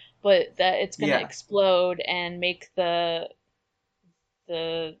suffocating, but that it's gonna explode and make the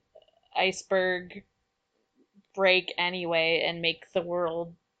iceberg break anyway and make the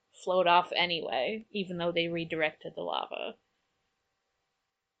world float off anyway, even though they redirected the lava.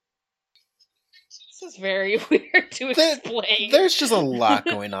 This is very weird to explain. There's just a lot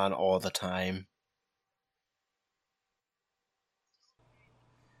going on all the time.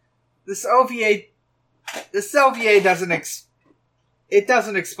 This OVA doesn't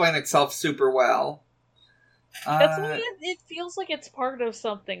explain itself super well. That's why it feels like it's part of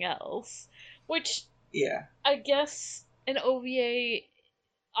something else, which I guess an OVA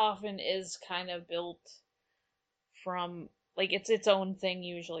often is kind of built from like it's its own thing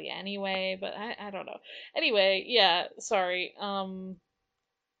usually anyway, but I don't know. Anyway, yeah, sorry.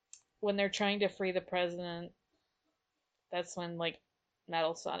 When they're trying to free the president, that's when like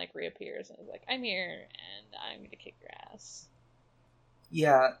Metal Sonic reappears and is like, I'm here and I'm gonna kick your ass.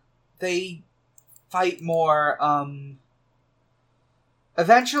 Yeah, they fight more.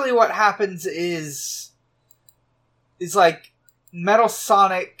 Eventually what happens is like Metal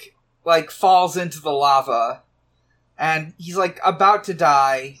Sonic like falls into the lava and he's like about to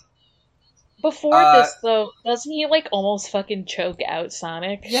die. Before this though, doesn't he like almost fucking choke out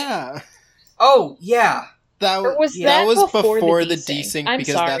Sonic? Yeah. Oh, yeah. That was before the desync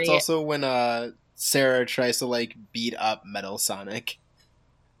because that's also when Sarah tries to like beat up Metal Sonic.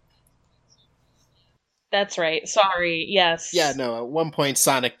 That's right. Sorry. Yes. Yeah, no, at one point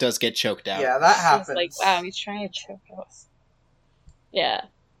Sonic does get choked out. Yeah, that It's happens. like, wow, he's trying to choke us. Yeah.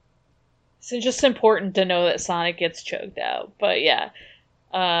 So just important to know that Sonic gets choked out. But yeah,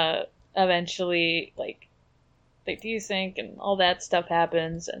 eventually, like, they desync and all that stuff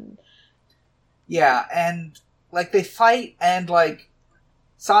happens, and Yeah, and, like, they fight, and, like,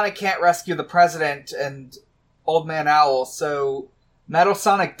 Sonic can't rescue the president and Old Man Owl, so Metal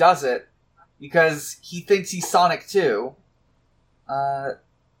Sonic does it, because he thinks he's Sonic too.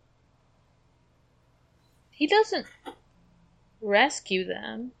 he doesn't rescue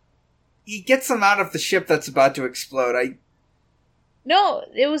them. He gets them out of the ship that's about to explode. No,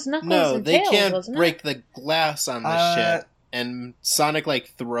 it was Knuckles No, and they Tails, can't wasn't break it? the glass on the ship, and Sonic,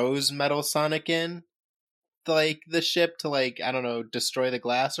 like, throws Metal Sonic in, like, the ship to, like, I don't know, destroy the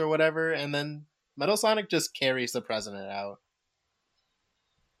glass or whatever, and then Metal Sonic just carries the president out.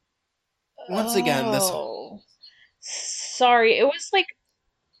 Once again, this... Oh. Sorry, it was, like,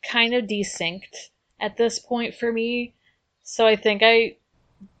 kind of desynced at this point for me, so I think I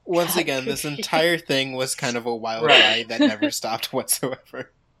Once got again, this confused. entire thing was kind of a wild Right. ride that never stopped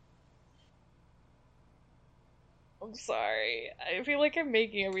whatsoever. I'm sorry. I feel like I'm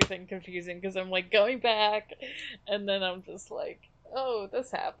making everything confusing because I'm like going back and then I'm just like, oh,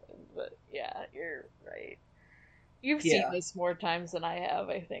 this happened. But yeah, you're right. You've seen Yeah. this more times than I have,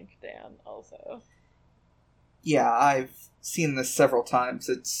 I think, Dan, also. Yeah, I've seen this several times.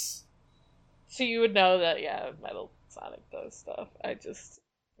 It's... So you would know that, yeah, Metal Sonic does stuff. I just.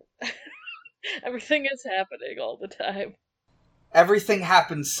 Everything is happening all the time. Everything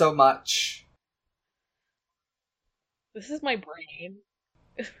happens so much. This is my brain.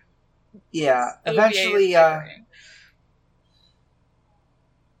 Yeah, OVA is eventually, my brain.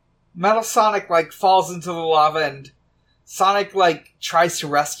 Metal Sonic, like, falls into the lava, and Sonic, like, tries to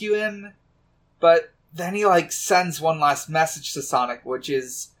rescue him, but then he, like, sends one last message to Sonic, which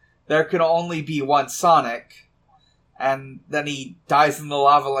is, there can only be one Sonic, and then he dies in the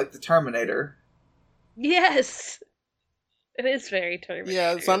lava like the Terminator. Yes! It is very Terminator.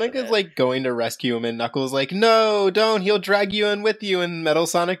 Yeah, Sonic isn't is, it? like, going to rescue him, and Knuckles like, no, don't, he'll drag you in with you, and Metal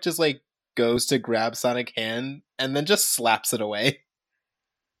Sonic just, like, goes to grab Sonic's hand, and then just slaps it away.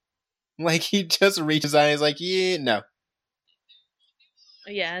 Like, he just reaches out and he's like, yeah, no.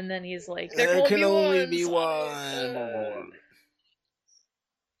 Yeah, and then he's like, There can only one, be Sonic." one.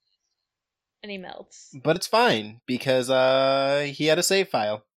 And he melts. But it's fine, because, he had a save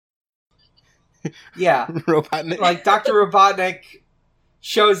file. Yeah, Robotnik. like, Dr. Robotnik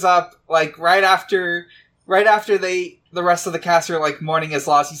shows up, like, right after the rest of the cast are, like, mourning his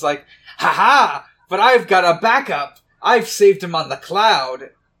loss. He's like, haha, but I've got a backup. I've saved him on the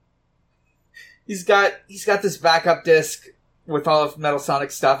cloud. He's got this backup disc with all of Metal Sonic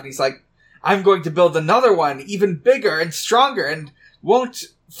stuff, and he's like, I'm going to build another one, even bigger and stronger, and won't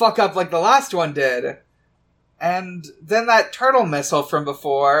fuck up like the last one did. And then that turtle missile from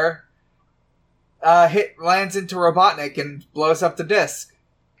before lands into Robotnik and blows up the disc.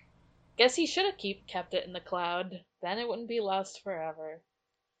 Guess he should have kept it in the cloud. Then it wouldn't be lost forever.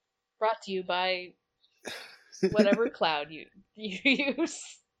 Brought to you by whatever cloud you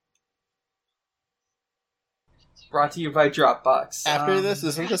use. Brought to you by Dropbox. After this,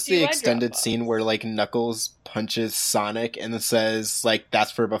 isn't this Do the I extended Dropbox? scene where, like, Knuckles punches Sonic and says, like,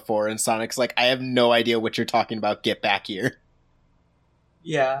 that's for before, and Sonic's like, I have no idea what you're talking about, get back here.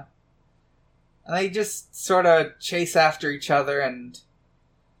 Yeah. And they just sort of chase after each other, and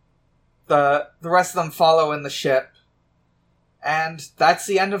the rest of them follow in the ship. And that's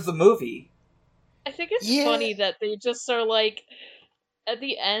the end of the movie. I think it's Yeah. funny that they just are like, at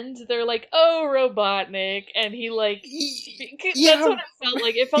the end, they're like, oh, Robotnik, and he like, Yeah. that's what it felt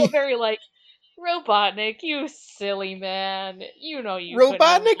like. It felt very like, Robotnik, you silly man. You know you couldn't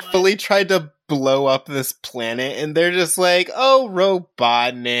have Robotnik won." fully tried to blow up this planet, and they're just like, oh,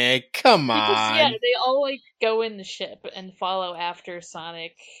 Robotnik, come Because, yeah, on. they all, like, go in the ship and follow after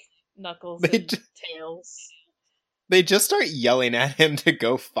Sonic, Knuckles, They and ju- Tails. They just start yelling at him to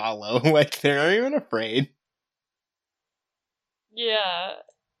go follow, like, they're not even afraid. Yeah.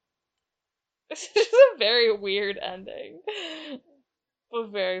 It's just a very weird ending. But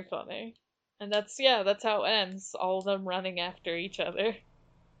very funny. And that's how it ends. All of them running after each other.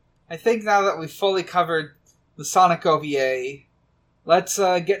 I think now that we've fully covered the Sonic OVA, let's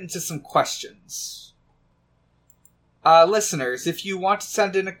get into some questions. Listeners, if you want to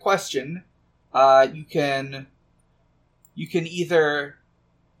send in a question, you can either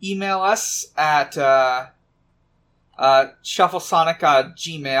email us at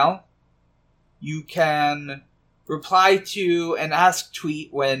shufflesonic@gmail. You can reply to an ask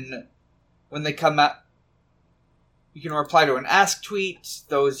tweet when they come out You can reply to an Ask tweet.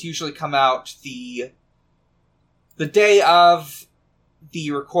 Those usually come out the day of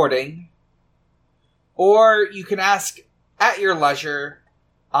the recording. Or you can ask at your leisure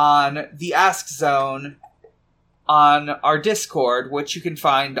on the Ask Zone on our Discord, which you can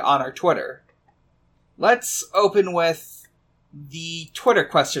find on our Twitter. Let's open with the Twitter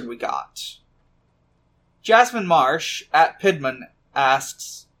question we got. Jasmine Marsh, at Pidman,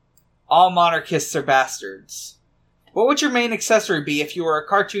 asks, all monarchists are bastards. What would your main accessory be if you were a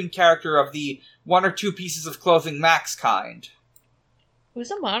cartoon character of the 1 or 2 pieces of clothing max kind?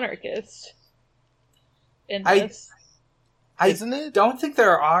 Who's a monarchist in this? Isn't it? Don't think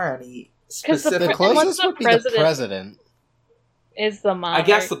there are any specific. The closest would be the president. Is the monarch? I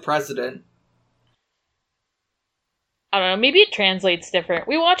guess the president. I don't know. Maybe it translates different.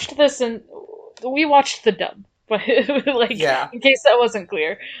 We watched this and we watched the dub, but like, yeah. In case that wasn't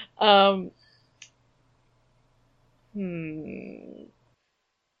clear. What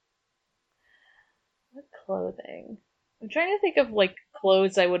clothing? I'm trying to think of like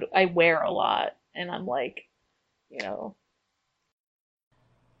clothes I wear a lot, and I'm like,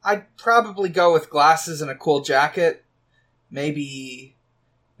 I'd probably go with glasses and a cool jacket. Maybe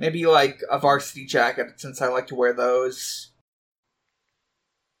like a varsity jacket, since I like to wear those.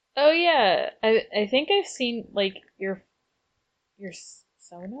 Oh yeah, I think I've seen like your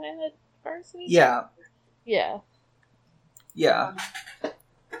Sona at varsity. Yeah. Yeah. Yeah.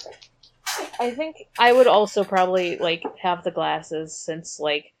 I think I would also probably like have the glasses, since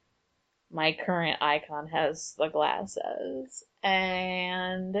like my current icon has the glasses,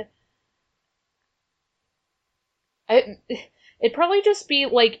 and it'd probably just be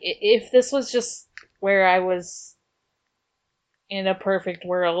like, if this was just where I was in a perfect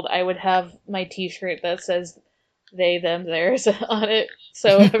world, I would have my t-shirt that says they, them, theirs on it,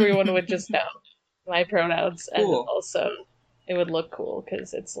 so everyone would just know my pronouns. Cool. And also it would look cool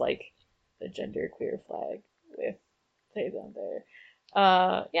because it's like the genderqueer flag with they, them, their.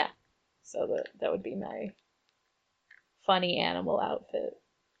 Yeah. So that would be my funny animal outfit.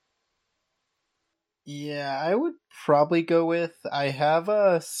 Yeah, I would probably go with, I have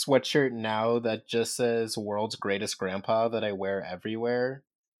a sweatshirt now that just says World's Greatest Grandpa that I wear everywhere.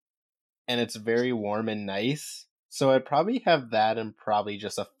 And it's very warm and nice. So I'd probably have that and probably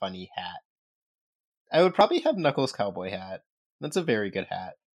just a funny hat. I would probably have Knuckles' cowboy hat. That's a very good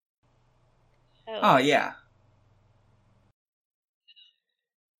hat. Oh, yeah.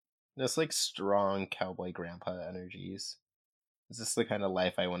 Just like strong cowboy grandpa energies. Is this the kind of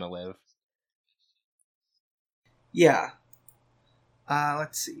life I want to live? Yeah.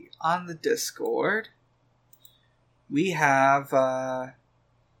 Let's see. On the Discord, we have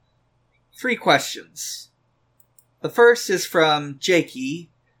 3 questions. The first is from Jakey,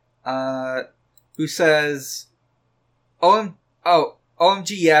 who says, OMG,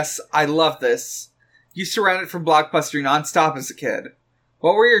 yes, I love this. Used to rent it from Blockbuster nonstop as a kid.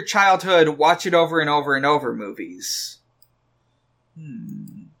 What were your childhood watch it over and over and over movies?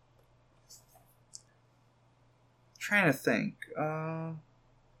 Trying to think. I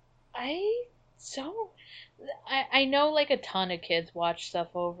don't. I know like a ton of kids watch stuff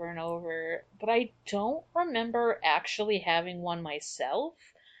over and over, but I don't remember actually having one myself.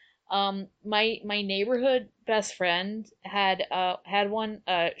 My neighborhood best friend had one.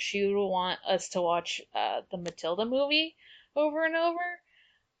 She would want us to watch the Matilda movie over and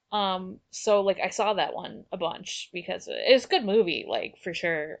over. So like I saw that one a bunch because it was a good movie, like for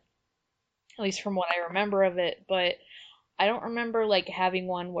sure. At least from what I remember of it, but I don't remember like having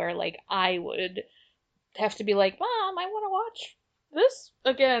one where like I would have to be like, Mom, I want to watch this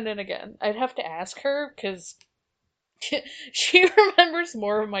again and again. I'd have to ask her because she remembers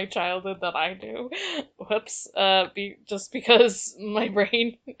more of my childhood than I do. Whoops. Just because my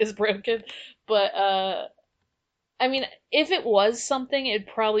brain is broken. But I mean, if it was something, it'd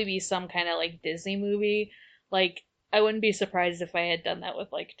probably be some kind of like Disney movie. Like, I wouldn't be surprised if I had done that with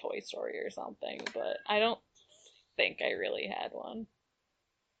like Toy Story or something, but I don't think I really had one.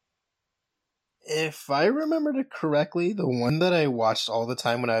 If I remembered it correctly, the one that I watched all the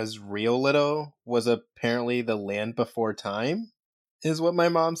time when I was real little was apparently The Land Before Time, is what my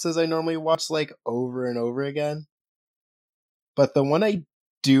mom says I normally watch like over and over again. But the one I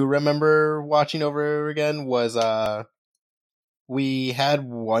do remember watching over and over again was we had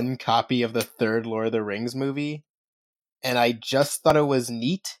one copy of the third Lord of the Rings movie, and I just thought it was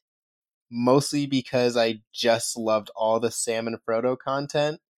neat, mostly because I just loved all the Sam and Frodo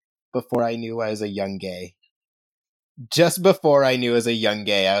content before I knew I was a young gay. Just before I knew as a young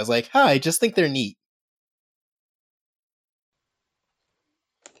gay, I was like, I just think they're neat.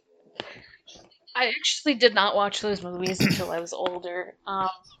 I actually did not watch those movies until I was older.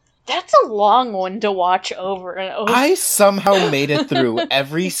 That's a long one to watch over and over. I somehow made it through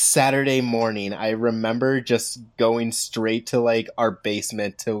every Saturday morning. I remember just going straight to like our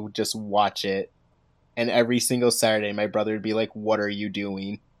basement to just watch it. And every single Saturday my brother would be like, "What are you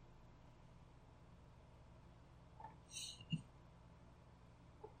doing?"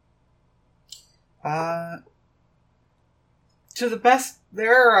 To the best,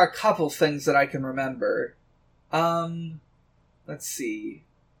 there are a couple things that I can remember. Let's see.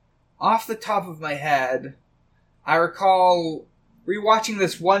 Off the top of my head, I recall rewatching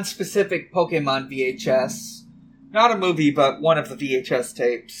this one specific Pokemon VHS. Not a movie, but one of the VHS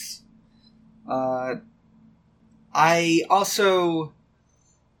tapes. I also,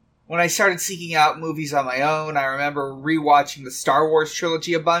 when I started seeking out movies on my own, I remember rewatching the Star Wars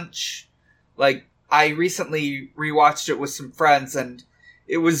trilogy a bunch. Like, I recently rewatched it with some friends, and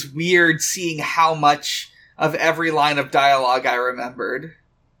it was weird seeing how much of every line of dialogue I remembered.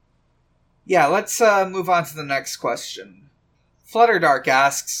 Yeah, let's move on to the next question. Flutterdark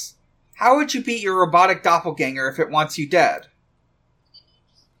asks, how would you beat your robotic doppelganger if it wants you dead?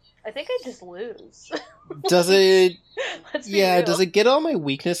 I think I just lose. Does it... Let's be Yeah, real. does it get all my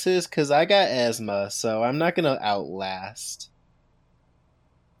weaknesses? Because I got asthma, so I'm not going to outlast.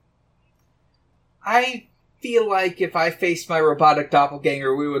 I feel like if I faced my robotic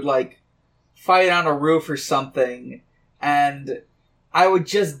doppelganger, we would, like, fight on a roof or something, and I would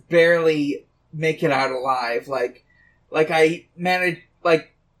just barely make it out alive. I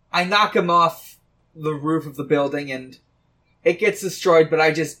knock him off the roof of the building, and it gets destroyed, but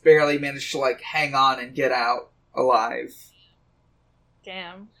I just barely manage to, like, hang on and get out alive.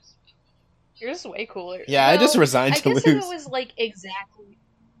 Damn. Yours is way cooler. Yeah, I just resigned to lose. I guess if it was, like, exactly...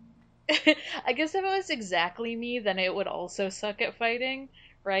 I guess if it was exactly me, then it would also suck at fighting,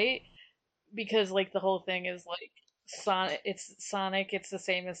 right? Because, like, the whole thing is, like, Sonic, it's the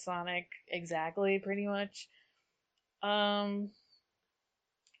same as Sonic, exactly, pretty much. I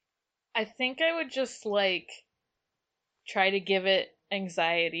think I would just, like, try to give it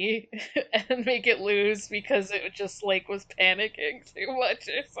anxiety and make it lose because it just, like, was panicking too much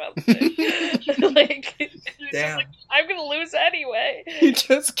or something. Like, it's just like, I'm gonna lose anyway. You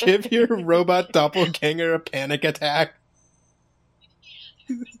just give your robot doppelganger a panic attack.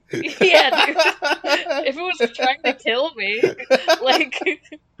 Yeah, dude. If it was trying to kill me, like...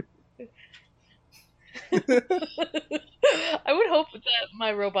 I would hope that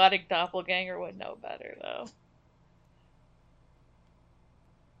my robotic doppelganger would know better, though.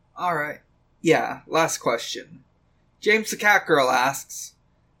 Alright. Yeah, last question. James the Cat Girl asks,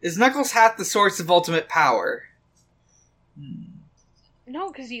 is Knuckles' hat the source of ultimate power?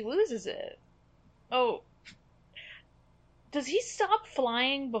 No, because he loses it. Oh. Does he stop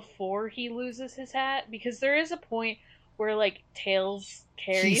flying before he loses his hat? Because there is a point where, like, Tails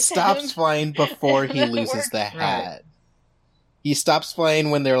carries him. He stops flying before he loses the hat. Right. He stops flying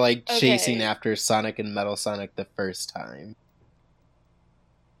when they're, like, chasing after Sonic and Metal Sonic the first time.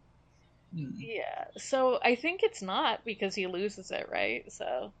 Yeah, so I think it's not because he loses it, right?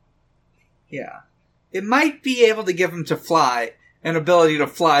 So. Yeah. It might be able to give him to fly, an ability to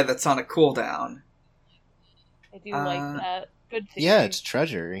fly that's on a cooldown. I do like that. Good theory. Yeah, it's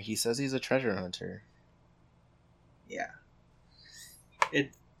treasure. He says he's a treasure hunter. Yeah.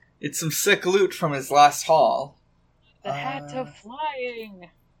 It's some sick loot from his last haul. The hat of flying!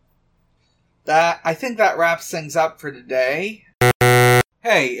 I think that wraps things up for today.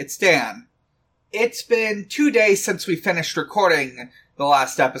 Hey, it's Dan. It's been 2 days since we finished recording the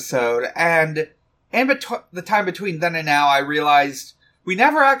last episode, and the time between then and now I realized we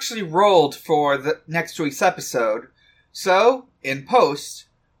never actually rolled for the next week's episode. So, in post,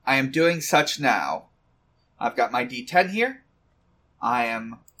 I am doing such now. I've got my D10 here. I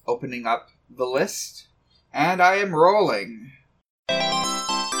am opening up the list, and I am rolling.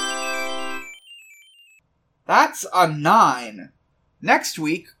 That's a 9. Next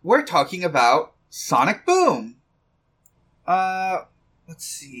week, we're talking about Sonic Boom. Let's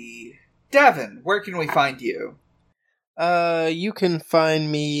see. Devin, where can we find you? You can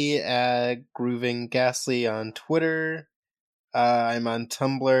find me at Grooving Ghastly on Twitter. I'm on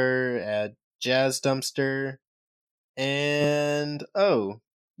Tumblr at Jazz Dumpster. And,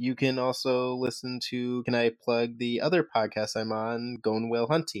 you can also listen to, can I plug the other podcast I'm on, Going Whale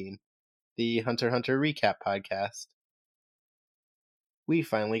Hunting, the Hunter x Hunter recap podcast. We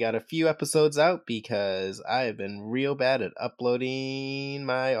finally got a few episodes out because I have been real bad at uploading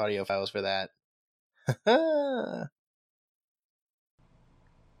my audio files for that.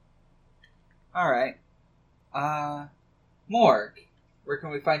 Alright. Morg, where can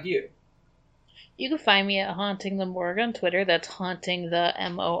we find you? You can find me at Haunting the Morgue on Twitter. That's Haunting the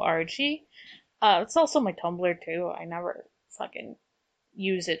MORG. It's also my Tumblr too. I never fucking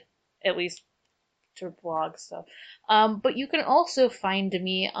use it, at least to blog stuff. But you can also find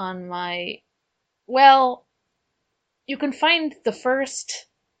me on my, well, you can find the first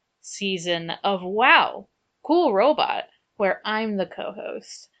season of WoW, Cool Robot, where I'm the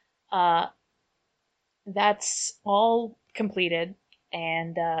co-host. That's all completed,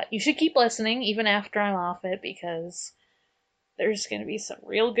 and you should keep listening even after I'm off it, because there's going to be some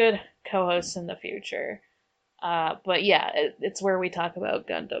real good co-hosts in the future. But yeah, it's where we talk about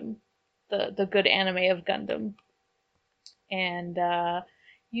Gundam, the good anime of Gundam. And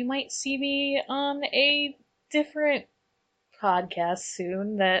you might see me on a different podcast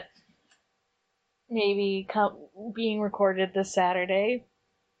soon that maybe being recorded this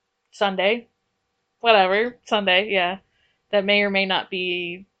Sunday, whatever, Sunday, yeah. That may or may not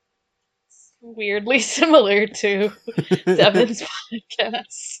be weirdly similar to Devin's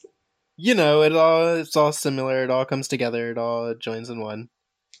podcast. You know, it's all similar. It all comes together. It all joins in one.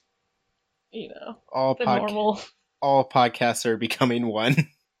 You know, all normal. All podcasts are becoming one.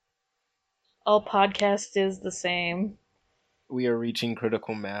 All podcast is the same. We are reaching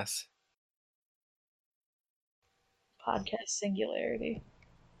critical mass. Oh Podcast singularity.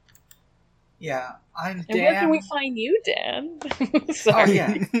 Yeah, I'm Dan. And where can we find you, Dan? Sorry. Oh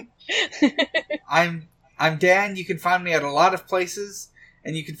yeah. I'm Dan. You can find me at a lot of places,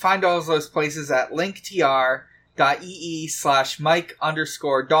 and you can find all of those places at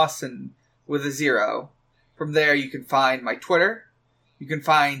linktr.ee/Mike_Dawson with a 0. From there, you can find my Twitter. You can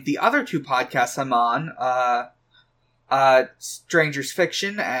find the other 2 podcasts I'm on, Strangers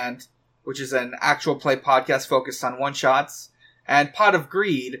Fiction, which is an actual play podcast focused on one-shots, and Pot of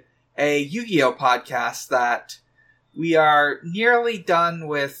Greed, a Yu-Gi-Oh! Podcast that we are nearly done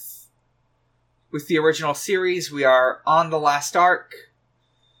with the original series. We are on the last arc.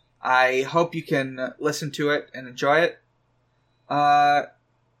 I hope you can listen to it and enjoy it.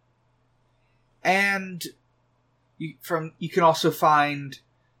 And you can also find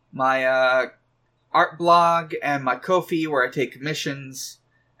my art blog and my Ko-fi where I take commissions,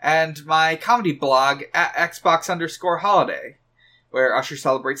 and my comedy blog at Xbox_holiday, where Usher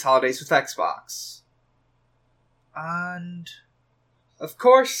celebrates holidays with Xbox. And, of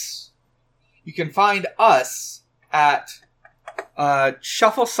course, you can find us at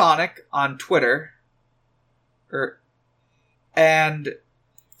Shuffle Sonic on Twitter. And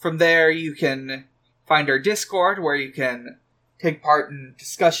from there you can find our Discord, where you can take part in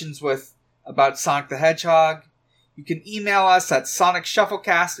discussions about Sonic the Hedgehog. You can email us at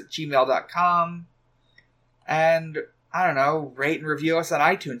sonicshufflecast@gmail.com. And, I don't know, rate and review us on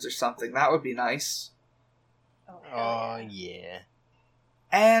iTunes or something. That would be nice. Oh, yeah.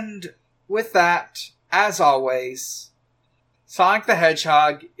 And with that, as always, Sonic the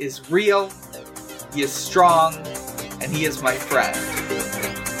Hedgehog is real, he is strong, and he is my friend.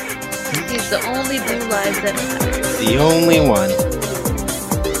 He's the only blue lives that matter. The only one.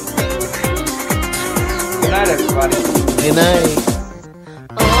 Good night, everybody. Good night.